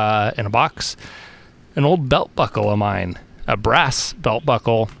found in a box an old belt buckle of mine, a brass belt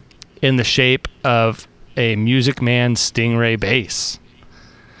buckle in the shape of a Music Man Stingray bass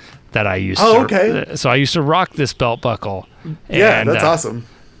that I used to. Okay. So I used to rock this belt buckle. Yeah, And, that's awesome.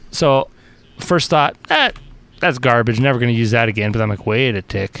 So first thought, that's garbage. Never going to use that again. But I'm like, wait a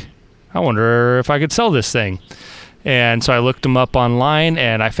tick. I wonder if I could sell this thing. And so I looked them up online,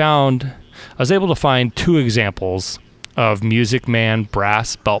 and I was able to find 2 examples of Music Man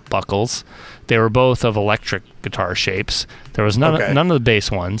brass belt buckles. They were both of electric guitar shapes. There was none of the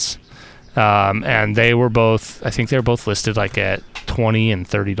bass ones. And they were both, I think they were both listed like at $20 and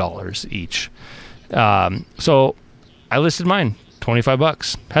 $30 each. So I listed mine,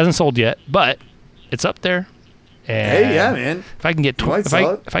 $25. Hasn't sold yet, but it's up there. And hey, yeah, man. If I can get if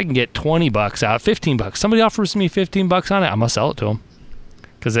I can get $20 out, $15, somebody offers me $15 on it, I'm gonna sell it to them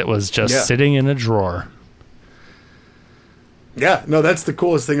because it was just sitting in a drawer. Yeah, no, that's the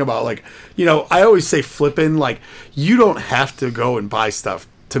coolest thing about, like, you know, I always say flipping, like, you don't have to go and buy stuff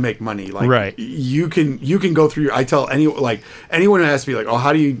to make money. Like, right. You can go through I tell anyone who asks me, like, oh,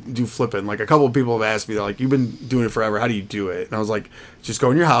 how do you do flipping? Like, a couple of people have asked me, they're like, you've been doing it forever, how do you do it? And I was like, just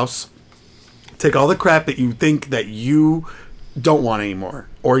go in your house, take all the crap that you think that you don't want anymore,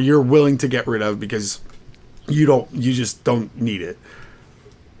 or you're willing to get rid of because you just don't need it.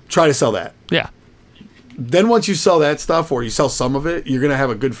 Try to sell that. Yeah. Then once you sell that stuff, or you sell some of it, you're going to have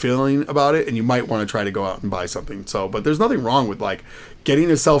a good feeling about it, and you might want to try to go out and buy something. So, but there's nothing wrong with, like, getting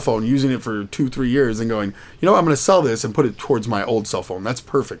a cell phone, using it for 2-3 years, and going, you know, I'm going to sell this and put it towards my old cell phone. That's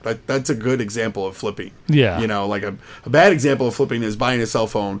perfect. That's a good example of flipping. Yeah. You know, like a bad example of flipping is buying a cell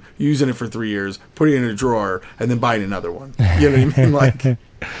phone, using it for 3 years, putting it in a drawer, and then buying another one. You know what I mean? Like,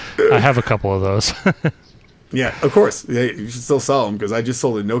 I have a couple of those. yeah, of course. Yeah, you should still sell them, because I just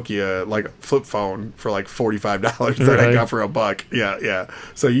sold a Nokia, like, flip phone for like $45 that I got for $1. Yeah.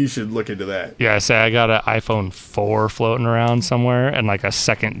 So you should look into that. Yeah, I got an iPhone 4 floating around somewhere and like a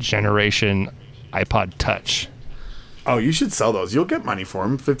second generation iPod Touch. Oh, you should sell those. You'll get money for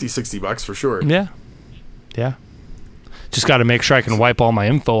them, $50-$60 for sure. Yeah. Just got to make sure I can wipe all my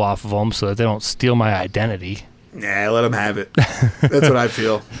info off of them so that they don't steal my identity. Nah, let them have it. That's what I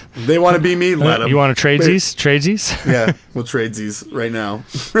feel. They want to be me, let them. You want to tradesies? Yeah, we'll trade these right now.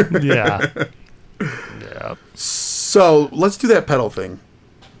 Yeah. So let's do that pedal thing.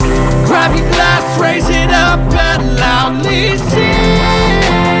 Grab your glass, raise it up, and loudly sing.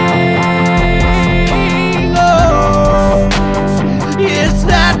 Oh, it's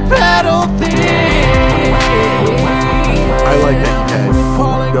that pedal thing. I like that you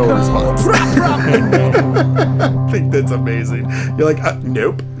had no response. I think that's amazing. You're like,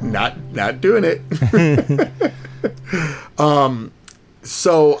 nope, not doing it.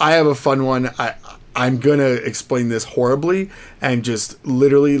 So I have a fun one. I'm gonna explain this horribly, and just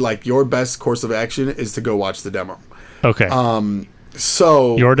literally, like, your best course of action is to go watch the demo. Okay.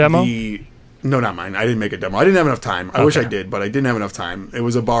 So your demo? No, not mine. I didn't make a demo. I didn't have enough time. I wish I did, but I didn't have enough time. It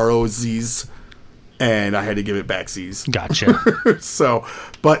was a borrow Z's, and I had to give it back Z's. Gotcha. So,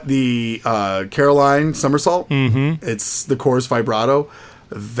 but the Caroline Somersault, it's the chorus vibrato.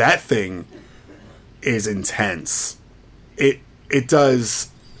 That thing is intense. It does.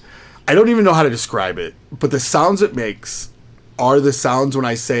 I don't even know how to describe it, but the sounds it makes are the sounds when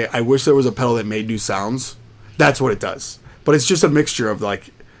I say, I wish there was a pedal that made new sounds. That's what it does. But it's just a mixture of,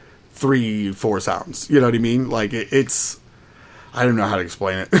 like, 3-4 sounds. You know what I mean? Like, it's... I don't know how to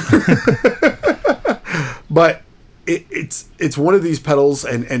explain it. But it's one of these pedals,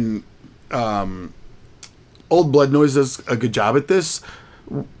 and Old Blood Noise does a good job at this,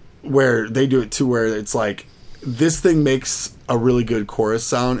 where they do it too, where it's like, this thing makes a really good chorus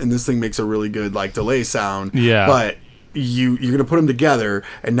sound, and this thing makes a really good, like, delay sound. Yeah. But you're going to put them together,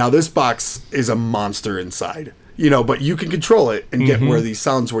 and now this box is a monster inside. You know, but you can control it and get where these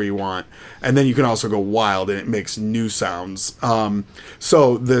sounds where you want. And then you can also go wild, and it makes new sounds.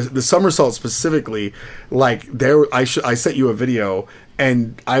 So the Somersault specifically, like, I sent you a video,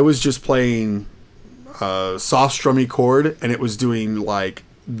 and I was just playing a soft strummy chord, and it was doing, like,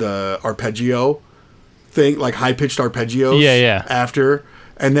 the arpeggio thing, like high-pitched arpeggios. Yeah. After,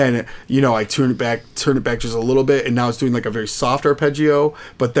 and then, you know, I turn it back just a little bit, and now it's doing, like, a very soft arpeggio,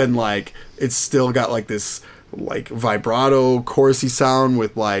 but then, like, it's still got, like, this, like, vibrato chorusy sound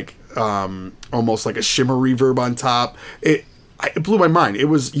with, like, almost like a shimmer reverb on top. It blew my mind. It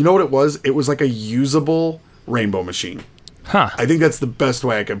was, you know what it was? It was like a usable Rainbow Machine. Huh. I think that's the best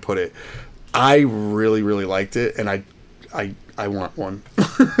way I can put it. I really, really liked it, and I want one.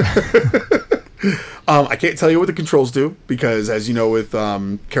 I can't tell you what the controls do because, as you know, with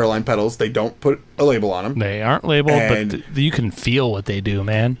Caroline pedals, they don't put a label on them. They aren't labeled, but you can feel what they do,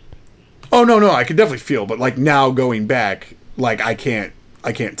 man. Oh no, I can definitely feel, but like now going back, like I can't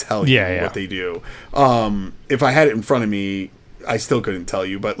tell you what they do. If I had it in front of me, I still couldn't tell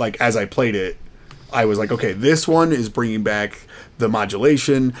you. But like as I played it, I was like, okay, this one is bringing back the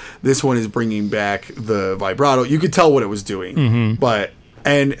modulation. This one is bringing back the vibrato. You could tell what it was doing, but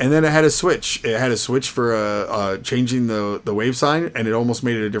and then it had a switch. It had a switch for changing the wave sign, and it almost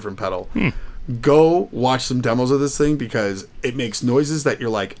made it a different pedal. Go watch some demos of this thing because it makes noises that you're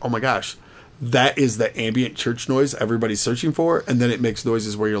like, oh my gosh, that is the ambient church noise everybody's searching for. And then it makes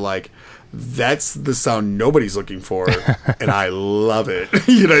noises where you're like, that's the sound nobody's looking for. And I love it.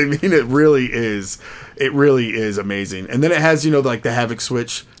 You know what I mean? It really is amazing. And then it has, like the Havoc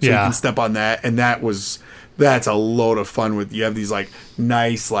switch. So you can step on that. And that's a load of fun with, you have these like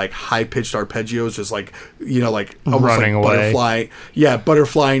nice, like high pitched arpeggios, just like, like almost running like away. butterfly. Yeah.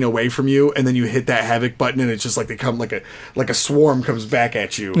 Butterflying away from you. And then you hit that Havoc button and it's just like they come like a swarm comes back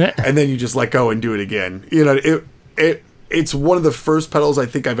at you. And then you just let go and do it again. It's one of the first pedals I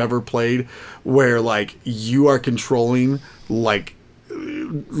think I've ever played where like you are controlling like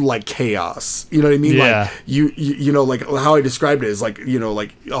chaos. You know what I mean? Yeah. Like you know, like how I described it is like,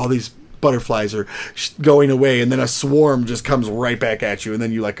 like all these butterflies are going away and then a swarm just comes right back at you and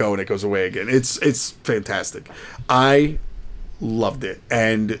then you let go and it goes away again. It's fantastic. I loved it.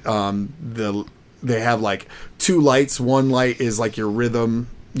 And they have like two lights. One light is like your rhythm,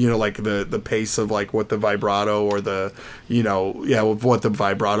 like the pace of like what the vibrato or the what the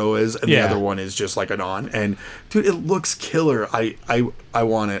vibrato is, and the other one is just like an on. And dude, it looks killer. I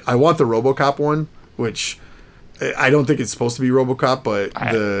want it. I want the RoboCop one, which I don't think it's supposed to be RoboCop, but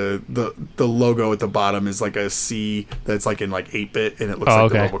the logo at the bottom is like a C that's like in like 8-bit, and it looks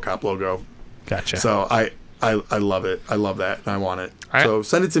like the RoboCop logo. Gotcha. So I love it. I love that, and I want it. So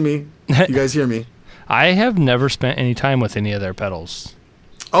send it to me. You guys hear me? I have never spent any time with any of their pedals.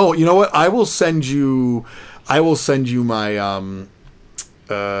 Oh, you know what? I will send you my what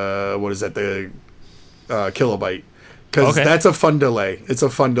is that, the Kilobyte, because that's a fun delay. It's a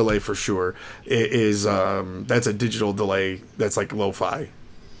fun delay for sure. It is that's a digital delay that's like lo-fi.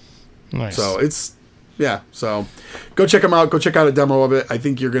 Nice. So so go check them out. Go check out a demo of it. I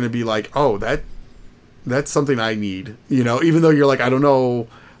think you're going to be like, oh, that's something I need. Even though you're like, I don't know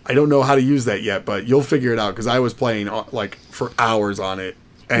how to use that yet, but you'll figure it out, because I was playing like for hours on it.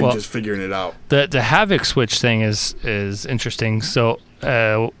 And just figuring it out. The Havoc switch thing is interesting. So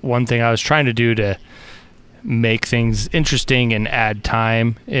one thing I was trying to do to make things interesting and add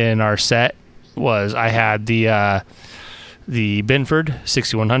time in our set was I had the Binford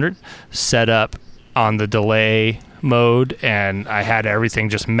 6100 set up on the delay mode, and I had everything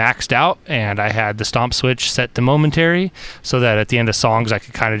just maxed out, and I had the stomp switch set to momentary so that at the end of songs I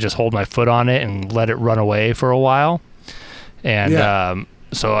could kind of just hold my foot on it and let it run away for a while. And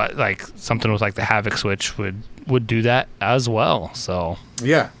so like something with like the Havoc switch would do that as well. So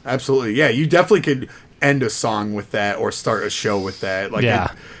yeah, absolutely. Yeah, you definitely could end a song with that or start a show with that. Like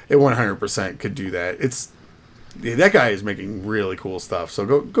it 100% could do that. That guy is making really cool stuff. So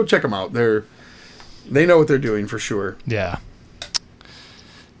go check them out. They know what they're doing for sure. Yeah.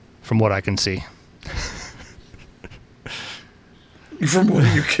 From what I can see. From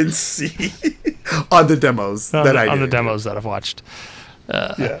what you can see on the demos that I did. On the demos that I've watched.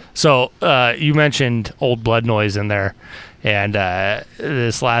 So you mentioned Old Blood Noise in there, and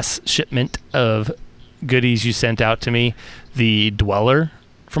this last shipment of goodies you sent out to me, the Dweller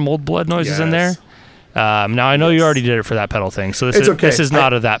from Old Blood Noise is in there. Now I know you already did it for that pedal thing, so this is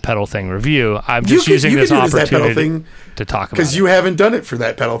not a that pedal thing review. I'm just using this opportunity to talk about it. Because you haven't done it for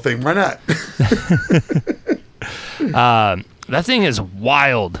that pedal thing. Why not? That thing is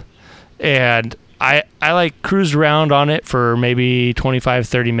wild, and I like cruised around on it for maybe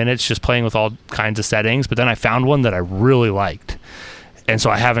 25-30 minutes just playing with all kinds of settings, but then I found one that I really liked, and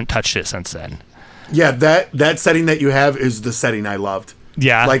so I haven't touched it since then. Yeah, that setting that you have is the setting I loved.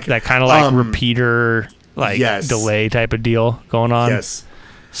 Yeah, like that kind of like repeater delay type of deal going on. Yes.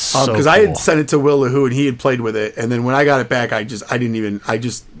 Because I had sent it to Will LaHoo and he had played with it, and then when I got it back I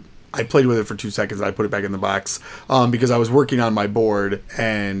played with it for 2 seconds and I put it back in the box because I was working on my board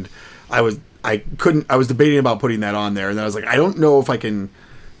and I was debating about putting that on there, and then I was like, I don't know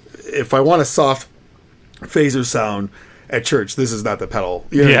if I want a soft phaser sound at church, this is not the pedal.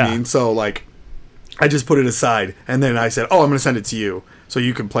 You know what I mean? So like I just put it aside, and then I said, "Oh, I'm going to send it to you so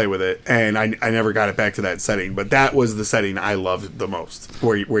you can play with it." And I never got it back to that setting, but that was the setting I loved the most,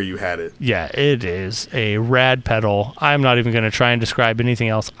 where you had it. Yeah, it is a rad pedal. I'm not even going to try and describe anything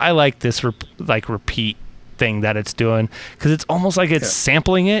else. I like this repeat thing that it's doing, because it's almost like it's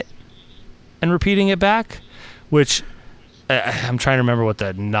sampling it and repeating it back, which I'm trying to remember what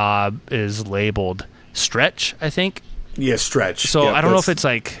the knob is labeled. Stretch, I think. Yeah, stretch. So yeah, I don't know if it's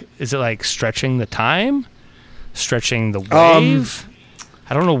like, is it like stretching the time? Stretching the wave?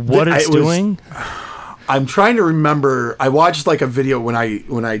 I don't know what it's doing. I'm trying to remember. I watched like a video when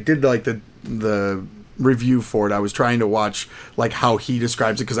I did like the review for it. I was trying to watch like how he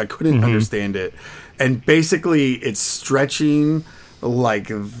describes it, because I couldn't understand it. And basically it's stretching like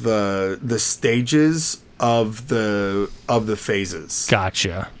the stages of the phases.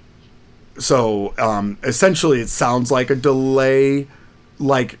 Gotcha. So essentially, it sounds like a delay,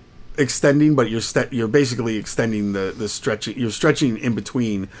 like extending, but you're basically extending the stretching. You're stretching in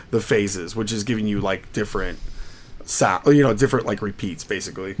between the phases, which is giving you like different sound, different like repeats,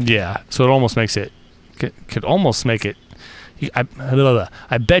 basically. Yeah. So it almost makes it could almost make it.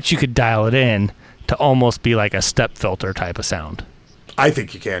 I bet you could dial it in to almost be like a step filter type of sound. I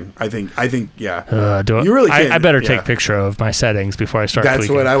think you can. I think. Yeah. You really can. I better take a picture of my settings before I start. That's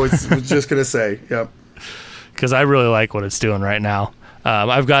tweaking. what I was just gonna say. Yep. Because I really like what it's doing right now.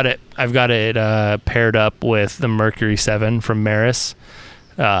 I've got it paired up with the Mercury 7 from Maris,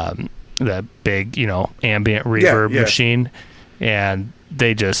 the big ambient reverb machine, and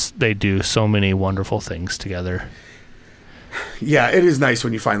they do so many wonderful things together. Yeah, it is nice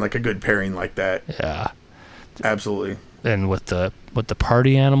when you find like a good pairing like that. Yeah. Absolutely. And with the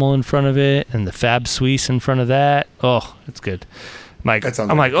party animal in front of it and the Fab Suisse in front of that, oh, it's good. I'm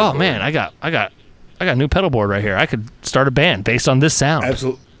like, oh man, I got a new pedal board right here. I could start a band based on this sound.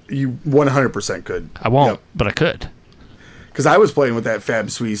 Absolutely, you 100% could. I won't, but I could. Because I was playing with that Fab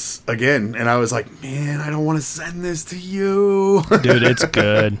Suisse again, and I was like, man, I don't want to send this to you, dude. It's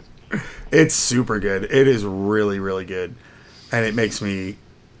good. It's super good. It is really, really good, and it makes me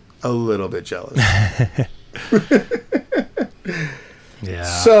a little bit jealous. Yeah.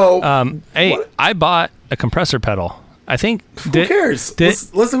 So, hey, I bought a compressor pedal. I think. Who cares?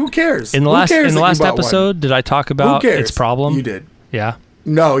 Listen, who cares? In the last episode, did I talk about its problem? You did. Yeah.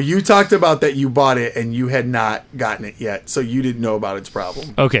 No, you talked about that you bought it and you had not gotten it yet, so you didn't know about its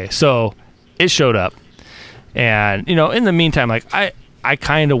problem. Okay, so it showed up, and in the meantime, like I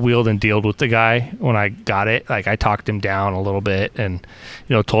kind of wheeled and dealed with the guy when I got it. Like I talked him down a little bit and,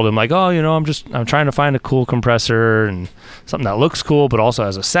 told him like, oh, I'm trying to find a cool compressor and something that looks cool, but also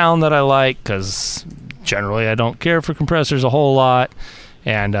has a sound that I like, because generally I don't care for compressors a whole lot.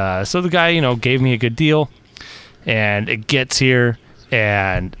 And so the guy, gave me a good deal, and it gets here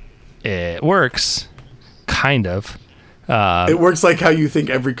and it works, kind of. It works like how you think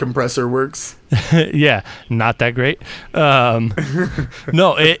every compressor works. Yeah, not that great.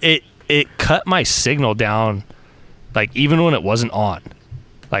 No, it cut my signal down, like even when it wasn't on.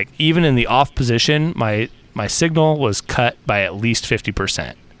 Like even in the off position, my signal was cut by at least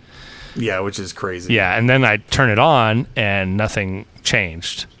 50%. Yeah, which is crazy. Yeah, and then I turn it on and nothing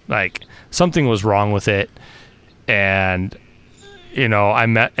changed. Like something was wrong with it, and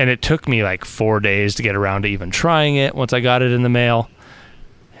and it took me like 4 days to get around to even trying it once I got it in the mail.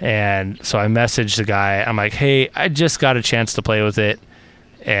 And so I messaged the guy. I'm like, hey, I just got a chance to play with it,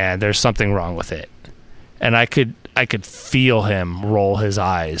 and there's something wrong with it. And I could feel him roll his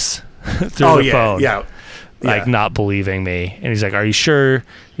eyes through the phone. Yeah. Like not believing me. And he's like, are you sure?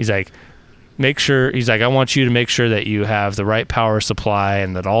 He's like, make sure. He's like, I want you to make sure that you have the right power supply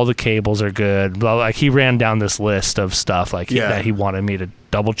and that all the cables are good. Blah, like he ran down this list of stuff that he wanted me to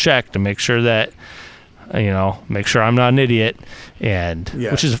double check to make sure that, make sure I'm not an idiot, and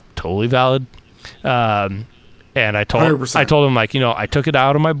which is totally valid. And I told him like, I took it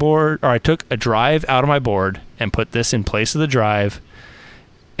out of my board, or I took a drive out of my board and put this in place of the drive,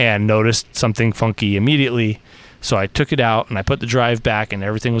 and noticed something funky immediately. So I took it out and I put the drive back, and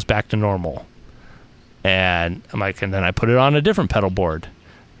everything was back to normal. And I'm like, and then I put it on a different pedal board.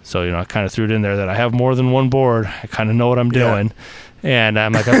 So, I kind of threw it in there that I have more than one board. I kind of know what I'm doing. And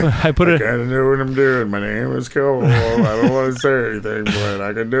I'm like, I put it. I kind of know what I'm doing. My name is Cole. I don't want to say anything, but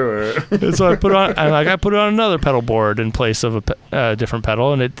I can do it. And so I put it on another pedal board in place of a different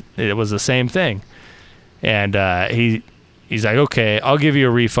pedal, and it was the same thing. And he's like, okay, I'll give you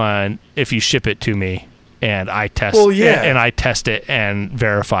a refund if you ship it to me, and I test. Well, yeah. And I test it and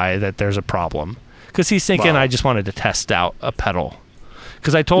verify that there's a problem, because he's thinking I just wanted to test out a pedal.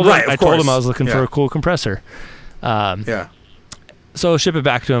 Because I told him I was looking for a cool compressor. So ship it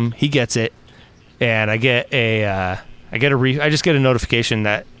back to him. He gets it, and I just get a notification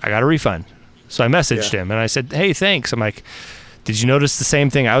that I got a refund. So I messaged him and I said, "Hey, thanks." I'm like, "Did you notice the same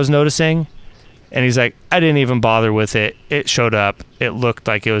thing I was noticing?" And he's like, "I didn't even bother with it. It showed up. It looked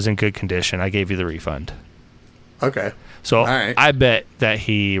like it was in good condition. I gave you the refund." Okay. So All right. I bet that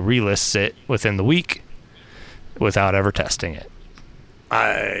he relists it within the week without ever testing it.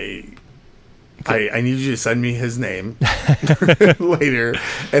 I need you to send me his name later,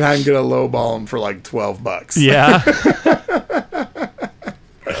 and I'm gonna lowball him for like $12. Yeah.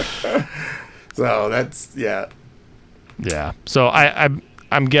 So that's yeah. Yeah. So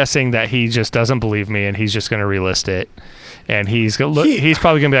I'm guessing that he just doesn't believe me, and he's just going to relist it. And he's probably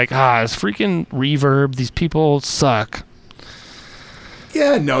going to be like, it's freaking Reverb. These people suck.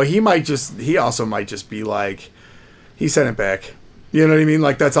 Yeah, no, he also might just be like, he sent it back. You know what I mean?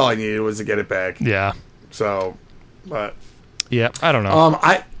 Like, that's all I needed was to get it back. Yeah. So, but yeah, I don't know.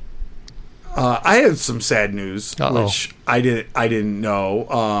 I have some sad news, Uh-oh. which I didn't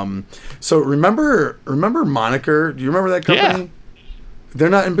know. So remember Moniker? Do you remember that company? Yeah. They're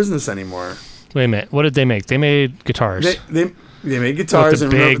not in business anymore. Wait a minute. What did they make? They made guitars. They made guitars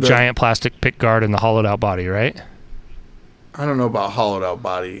with the and big giant plastic pick guard and the hollowed out body, right? I don't know about hollowed out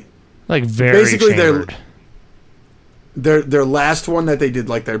body. Like very Basically, chambered. Their last one that they did,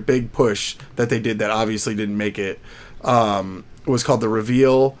 like their big push that they did that obviously didn't make it, was called the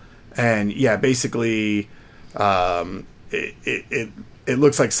Reveal, and yeah, basically, it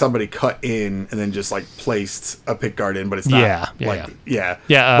looks like somebody cut in and then just like placed a pick guard in, but it's not. Yeah.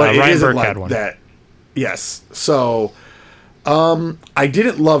 But it Ryan isn't Burke like had one. that. Yes. So, I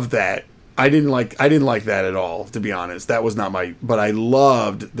didn't love that. I didn't like that at all, to be honest. That was not but I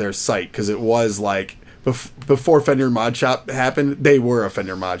loved their site because it was like before Fender Mod Shop happened, they were a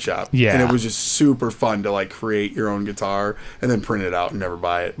Fender Mod Shop. Yeah. And it was just super fun to like create your own guitar and then print it out and never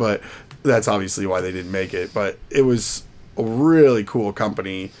buy it. But that's obviously why they didn't make it. But it was a really cool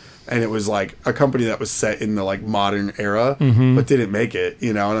company, and it was like a company that was set in the like modern era, but didn't make it,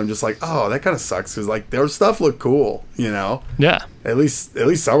 you know. And I'm just like, oh, that kind of sucks because like their stuff looked cool, you know. Yeah. At least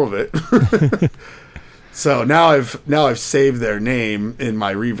some of it. So now I've saved their name in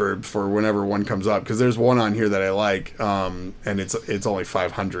my Reverb for whenever one comes up, because there's one on here that I like, and it's only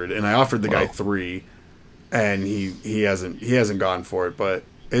 500, and I offered the guy 3, and he hasn't gone for it, but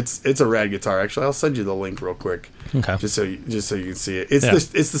it's a rad guitar. Actually, I'll send you the link real quick, Okay. just so you can see it.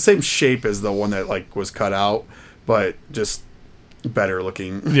 It's the same shape as the one that like was cut out, but just better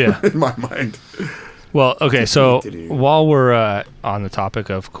looking. Yeah. In my mind. Well, okay, so while we're on the topic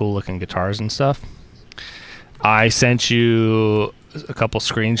of cool looking guitars and stuff, I sent you a couple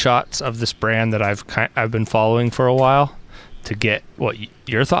screenshots of this brand that I've been following for a while to get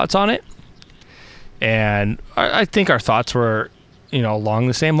your thoughts on it. And I think our thoughts were, along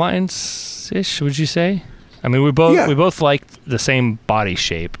the same lines ish, would you say? I mean, we both liked the same body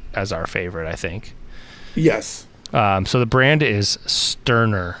shape as our favorite, I think. Yes. So the brand is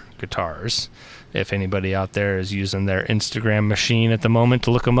Sterner Guitars. If anybody out there is using their Instagram machine at the moment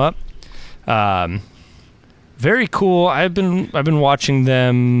to look them up. Very cool. I've been watching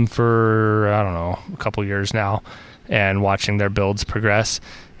them for, I don't know, a couple years now, and watching their builds progress.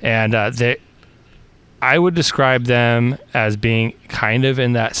 And I would describe them as being kind of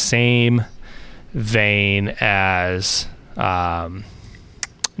in that same vein as Nutter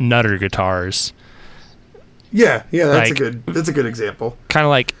Guitars. Yeah, that's Like, a good example. Kind of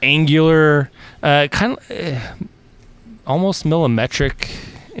like angular, almost millimetric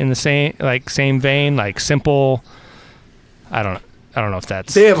in the same vein, like simple. I don't know if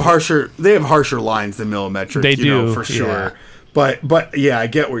that's. They have harsher lines than millimetric. They do for sure. yeah. But yeah, I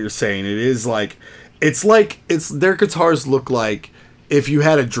get what you're saying. It is like it's their guitars look like if you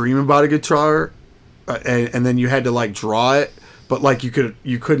had a dream about a guitar, and then you had to like draw it, but like you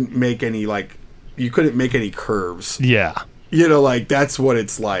couldn't make any curves. Yeah. Like that's what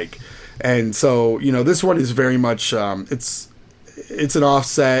it's like. And so, this one is very much it's an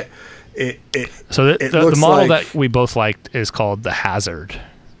offset. So the model that we both liked is called the Hazard.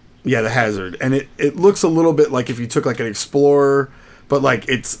 Yeah, the Hazard. And it looks a little bit like if you took like an Explorer, but like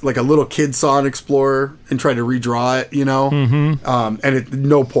it's like a little kid saw an Explorer and tried to redraw it, Mm-hmm. And it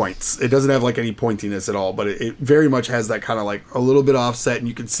no points. It doesn't have like any pointiness at all, but it very much has that kind of like a little bit offset, and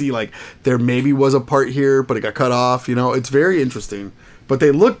you can see like there maybe was a part here, but it got cut off. It's very interesting. But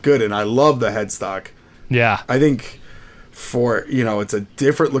they look good, and I love the headstock. Yeah. I think for, it's a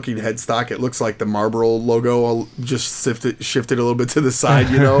different looking headstock. It looks like the Marlboro logo just shifted a little bit to the side,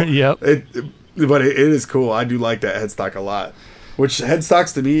 Yep. But it is cool. I do like that headstock a lot. Which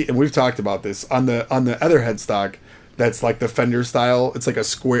headstocks to me, and we've talked about this, on the other headstock, That's like the Fender style. It's like a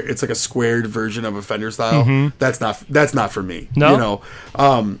square. It's like a squared version of a Fender style. That's not for me. No? You know,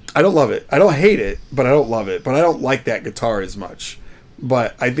 I don't love it. I don't hate it, but I don't love it. But I don't like that guitar as much.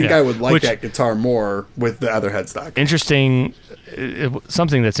 But I think Yeah. I would like Which- that guitar more with the other headstock. Interesting.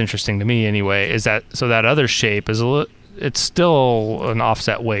 Something that's interesting to me anyway is that that other shape is it's still an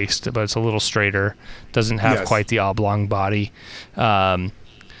offset waist, but it's a little straighter. Doesn't have Yes. quite the oblong body.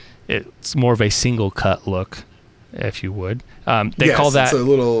 It's more of a single cut look, if you would. They call that It's a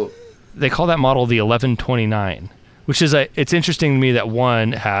little. they call that model the 1129, which is it's interesting to me that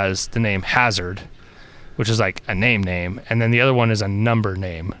one has the name Hazard, which is like a name, and then the other one is a number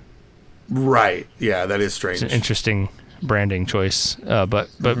name. Right. Yeah, that is strange. It's an interesting branding choice, but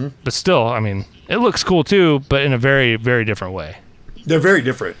still, I mean, it looks cool too, but in a very, very different way. They're very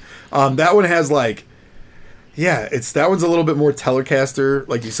different. That one has like, that one's a little bit more Telecaster,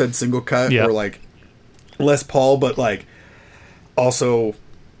 like you said, single cut, Yeah. or like Les Paul, but like also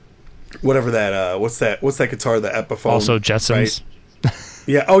whatever that what's that guitar, the Epiphone, Also Jetsons. right?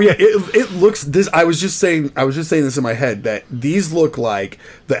 Yeah. Oh yeah. It looks this. I was just saying this in my head that these look like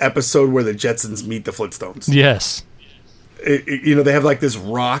the episode where the Jetsons meet the Flintstones. Yes. They have like this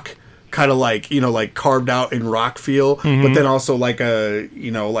rock kind of like like carved out in rock feel, but then also like a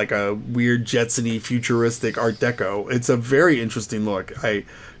like a weird Jetson-y futuristic Art Deco. It's a very interesting look.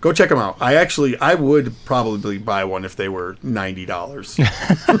 Go check them out. I would probably buy one if they were $90.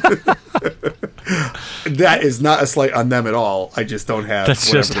 That is not a slight on them at all. I just don't have. That's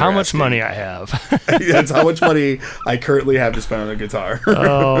whatever just they're how much asking. money I have. That's how much money I currently have to spend on a guitar.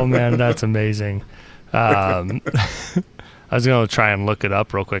 Oh man, that's amazing. I was going to try and look it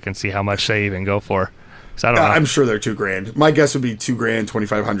up real quick and see how much they even go for. 'Cause I don't know. I'm sure they're $2,000. My guess would be $2,000,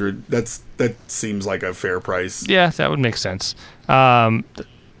 $2,500. That seems like a fair price. Yeah, that would make sense.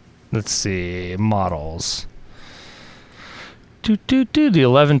 Let's see, models. The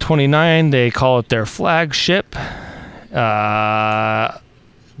 1129, they call it their flagship. They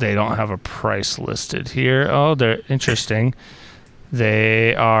don't have a price listed here. Oh, they're interesting.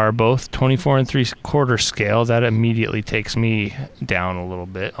 They are both 24 and 3/4 scale. That immediately takes me down a little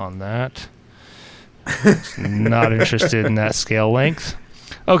bit on that. Not interested in that scale length.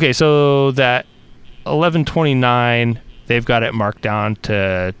 Okay, so that 1129, they've got it marked down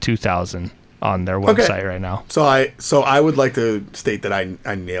to 2,000 on their website right now. So I would like to state that I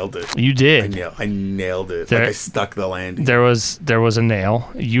nailed it. You did. I nailed it. There- Like I stuck the landing. There was a nail.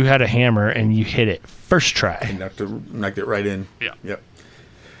 You had a hammer and you hit it first I try. knocked it right in. Yeah. Yep.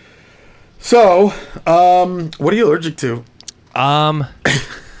 So, what are you allergic to?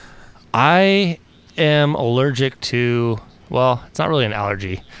 I am allergic to, well, it's not really an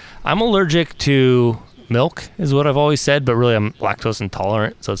allergy. I'm allergic to milk is what I've always said, but really I'm lactose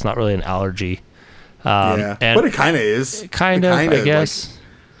intolerant, so it's not really an allergy. Yeah, and but it kind of is. kind of, I guess.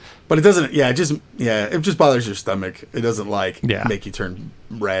 But it doesn't. Yeah, it just bothers your stomach. It doesn't Yeah. make you turn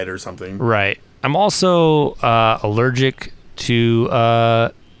red or something. Right. I'm also allergic to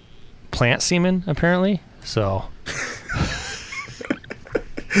plant semen, apparently. So,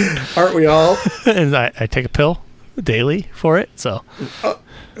 Aren't we all? and I take a pill daily for it. So,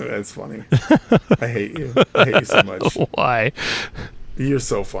 That's funny. I hate you. I hate you so much. why? You're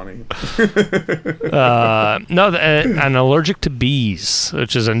so funny. No, I'm allergic to bees,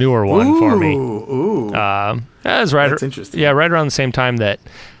 which is a newer one for me. Ooh. That's right. That's interesting. Yeah, right around the same time that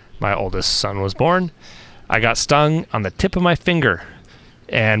my oldest son was born, I got stung on the tip of my finger.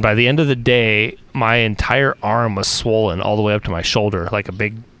 And by the end of the day, my entire arm was swollen all the way up to my shoulder, like a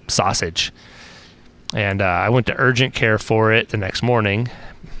big sausage. And I went to urgent care for it the next morning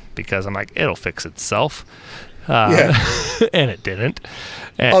because I'm like, it'll fix itself. Yeah. And it didn't.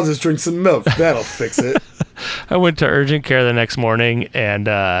 And I'll just drink some milk. That'll fix it. I went to urgent care the next morning, and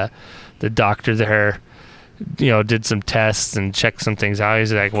the doctor there, did some tests and checked some things out.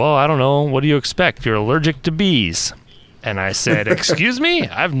 He's like, well, I don't know. What do you expect? You're allergic to bees. And I said, excuse me?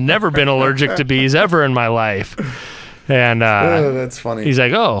 I've never been allergic to bees ever in my life. And Oh, that's funny. he's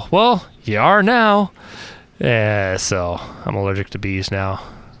like, oh, well, you are now. So I'm allergic to bees now.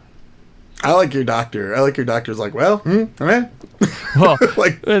 I like your doctor. I like your doctor's like, well, okay. Well,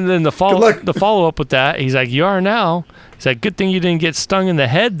 Like, and then the luck. follow up with that, he's like, you are now. He's like, good thing you didn't get stung in the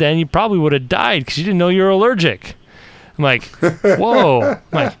head then. You probably would have died because you didn't know you were allergic. I'm like, whoa. I'm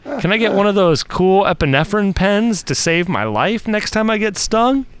like, can I get one of those cool epinephrine pens to save my life next time I get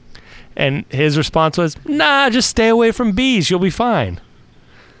stung? And his response was, nah, just stay away from bees. You'll be fine.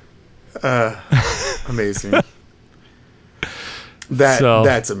 amazing.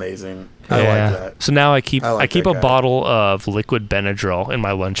 That's amazing. I like that. So now I keep I like keep that a guy. bottle of liquid Benadryl in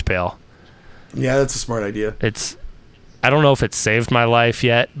my lunch pail. Yeah, that's a smart idea. It's I don't know if it's saved my life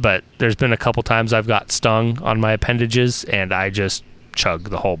yet, but there's been a couple times I've got stung on my appendages, and I just chug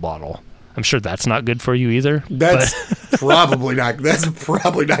the whole bottle. I'm sure that's not good for you either. That's probably not. That's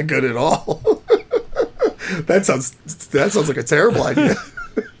probably not good at all. That sounds like a terrible idea.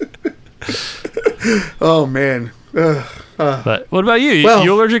 Oh man. But what about you? Well,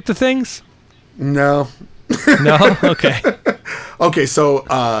 you allergic to things? No. No. Okay. Okay. So,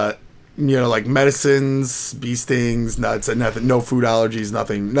 like medicines, bee stings, nuts, and nothing. No food allergies.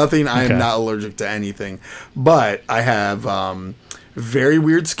 Nothing. I am not allergic to anything, but I have very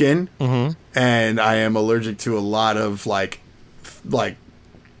weird skin, and I am allergic to a lot of like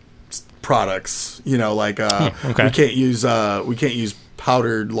products. We can't use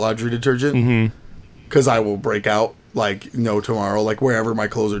powdered laundry detergent because I will break out like no tomorrow. Like wherever my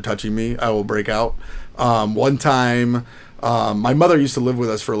clothes are touching me, I will break out. One time, my mother used to live with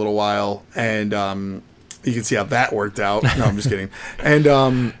us for a little while, and you can see how that worked out. No, I'm just kidding.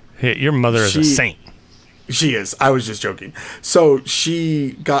 And hey, your mother is a saint. She is. I was just joking. So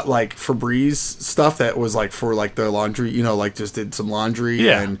she got like Febreze stuff that was like for like the laundry, like just did some laundry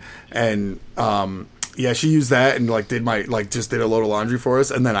and she used that and like just did a load of laundry for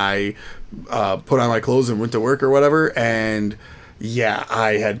us, and then I put on my clothes and went to work or whatever, and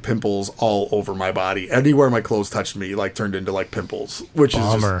I had pimples all over my body. Anywhere my clothes touched me like turned into like pimples, which is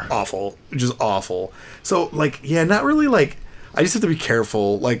just awful. Just awful. So not really like I just have to be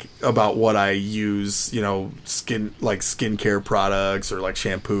careful, like, about what I use, skincare products or, like,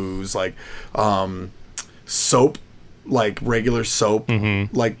 shampoos, like, soap, like, regular soap,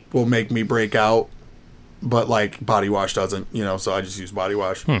 like, will make me break out, but, like, body wash doesn't, so I just use body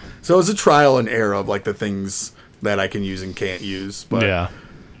wash. So it's a trial and error of, like, the things that I can use and can't use. But, yeah.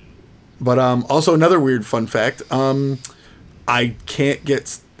 But, also another weird fun fact, I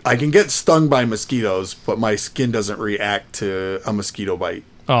can get stung by mosquitoes, but my skin doesn't react to a mosquito bite.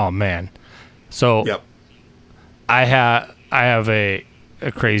 Oh man. So yep. I have a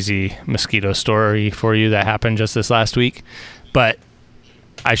crazy mosquito story for you that happened just this last week. But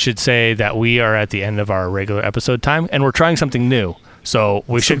I should say that we are at the end of our regular episode time and we're trying something new. So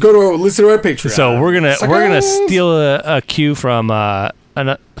we should go listen to our Patreon. So we're gonna steal a cue from other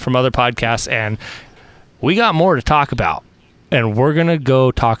podcasts, and we got more to talk about. And we're going to go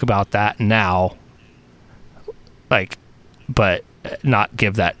talk about that now, but not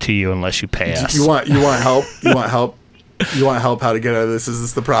give that to you unless you pay us. You want help? You want help? You want help how to get out of this? Is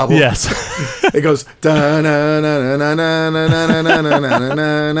this the problem? Yes. It goes,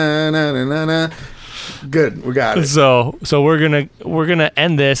 good, we got it. So we're gonna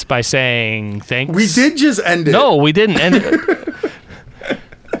end this by saying thanks. We did just end it. No, we didn't end it.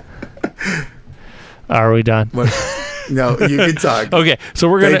 Are we done? What? No, you can talk. Okay, so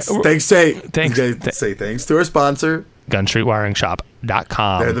we're gonna say thanks to our sponsor,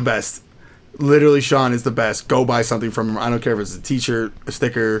 GunStreetWiringShop.com. They're the best. Literally, Sean is the best. Go buy something from him. I don't care if it's a t-shirt, a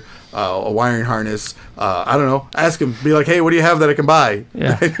sticker, a wiring harness. I don't know. Ask him. Be like, hey, what do you have that I can buy?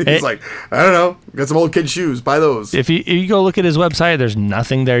 Yeah. He's like, I don't know. Got some old kid shoes. Buy those. If you go look at his website, there's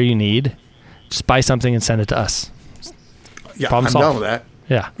nothing there you need. Just buy something and send it to us. Yeah, Problem I'm solved. done with that.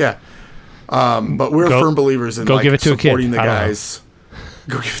 Yeah. Yeah. But we're firm believers in give it to supporting a kid. the guys.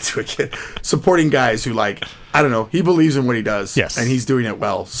 Go give it to a kid. Supporting guys who I don't know. He believes in what he does. Yes. And he's doing it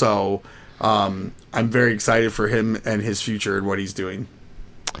well. So I'm very excited for him and his future and what he's doing.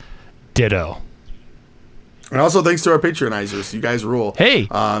 Ditto. And also thanks to our Patreonizers. You guys rule. Hey.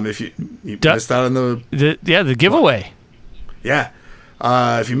 If you missed out on the giveaway. Yeah.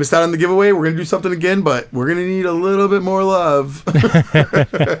 If you missed out on the giveaway, we're going to do something again, but we're going to need a little bit more love.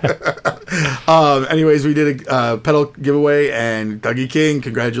 Anyways, we did a pedal giveaway, and Dougie King,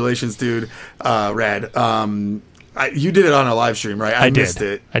 congratulations, dude. Rad. You did it on a live stream, right? I missed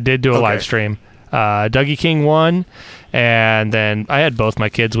it. I did do a live stream. Dougie King won, and then I had both my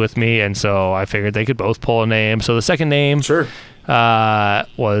kids with me, and so I figured they could both pull a name. So the second name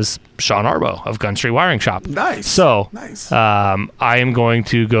was Sean Arbo of Gun Street Wiring Shop. Nice. So nice. I am going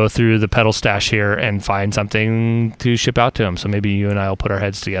to go through the pedal stash here and find something to ship out to him. So maybe you and I will put our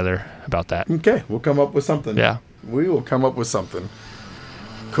heads together about that. Okay, we'll come up with something. Yeah. We will come up with something.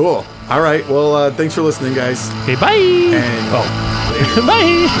 Cool. All right. Well, thanks for listening, guys. Okay, bye. And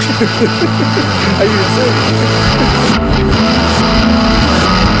bye. I didn't say it.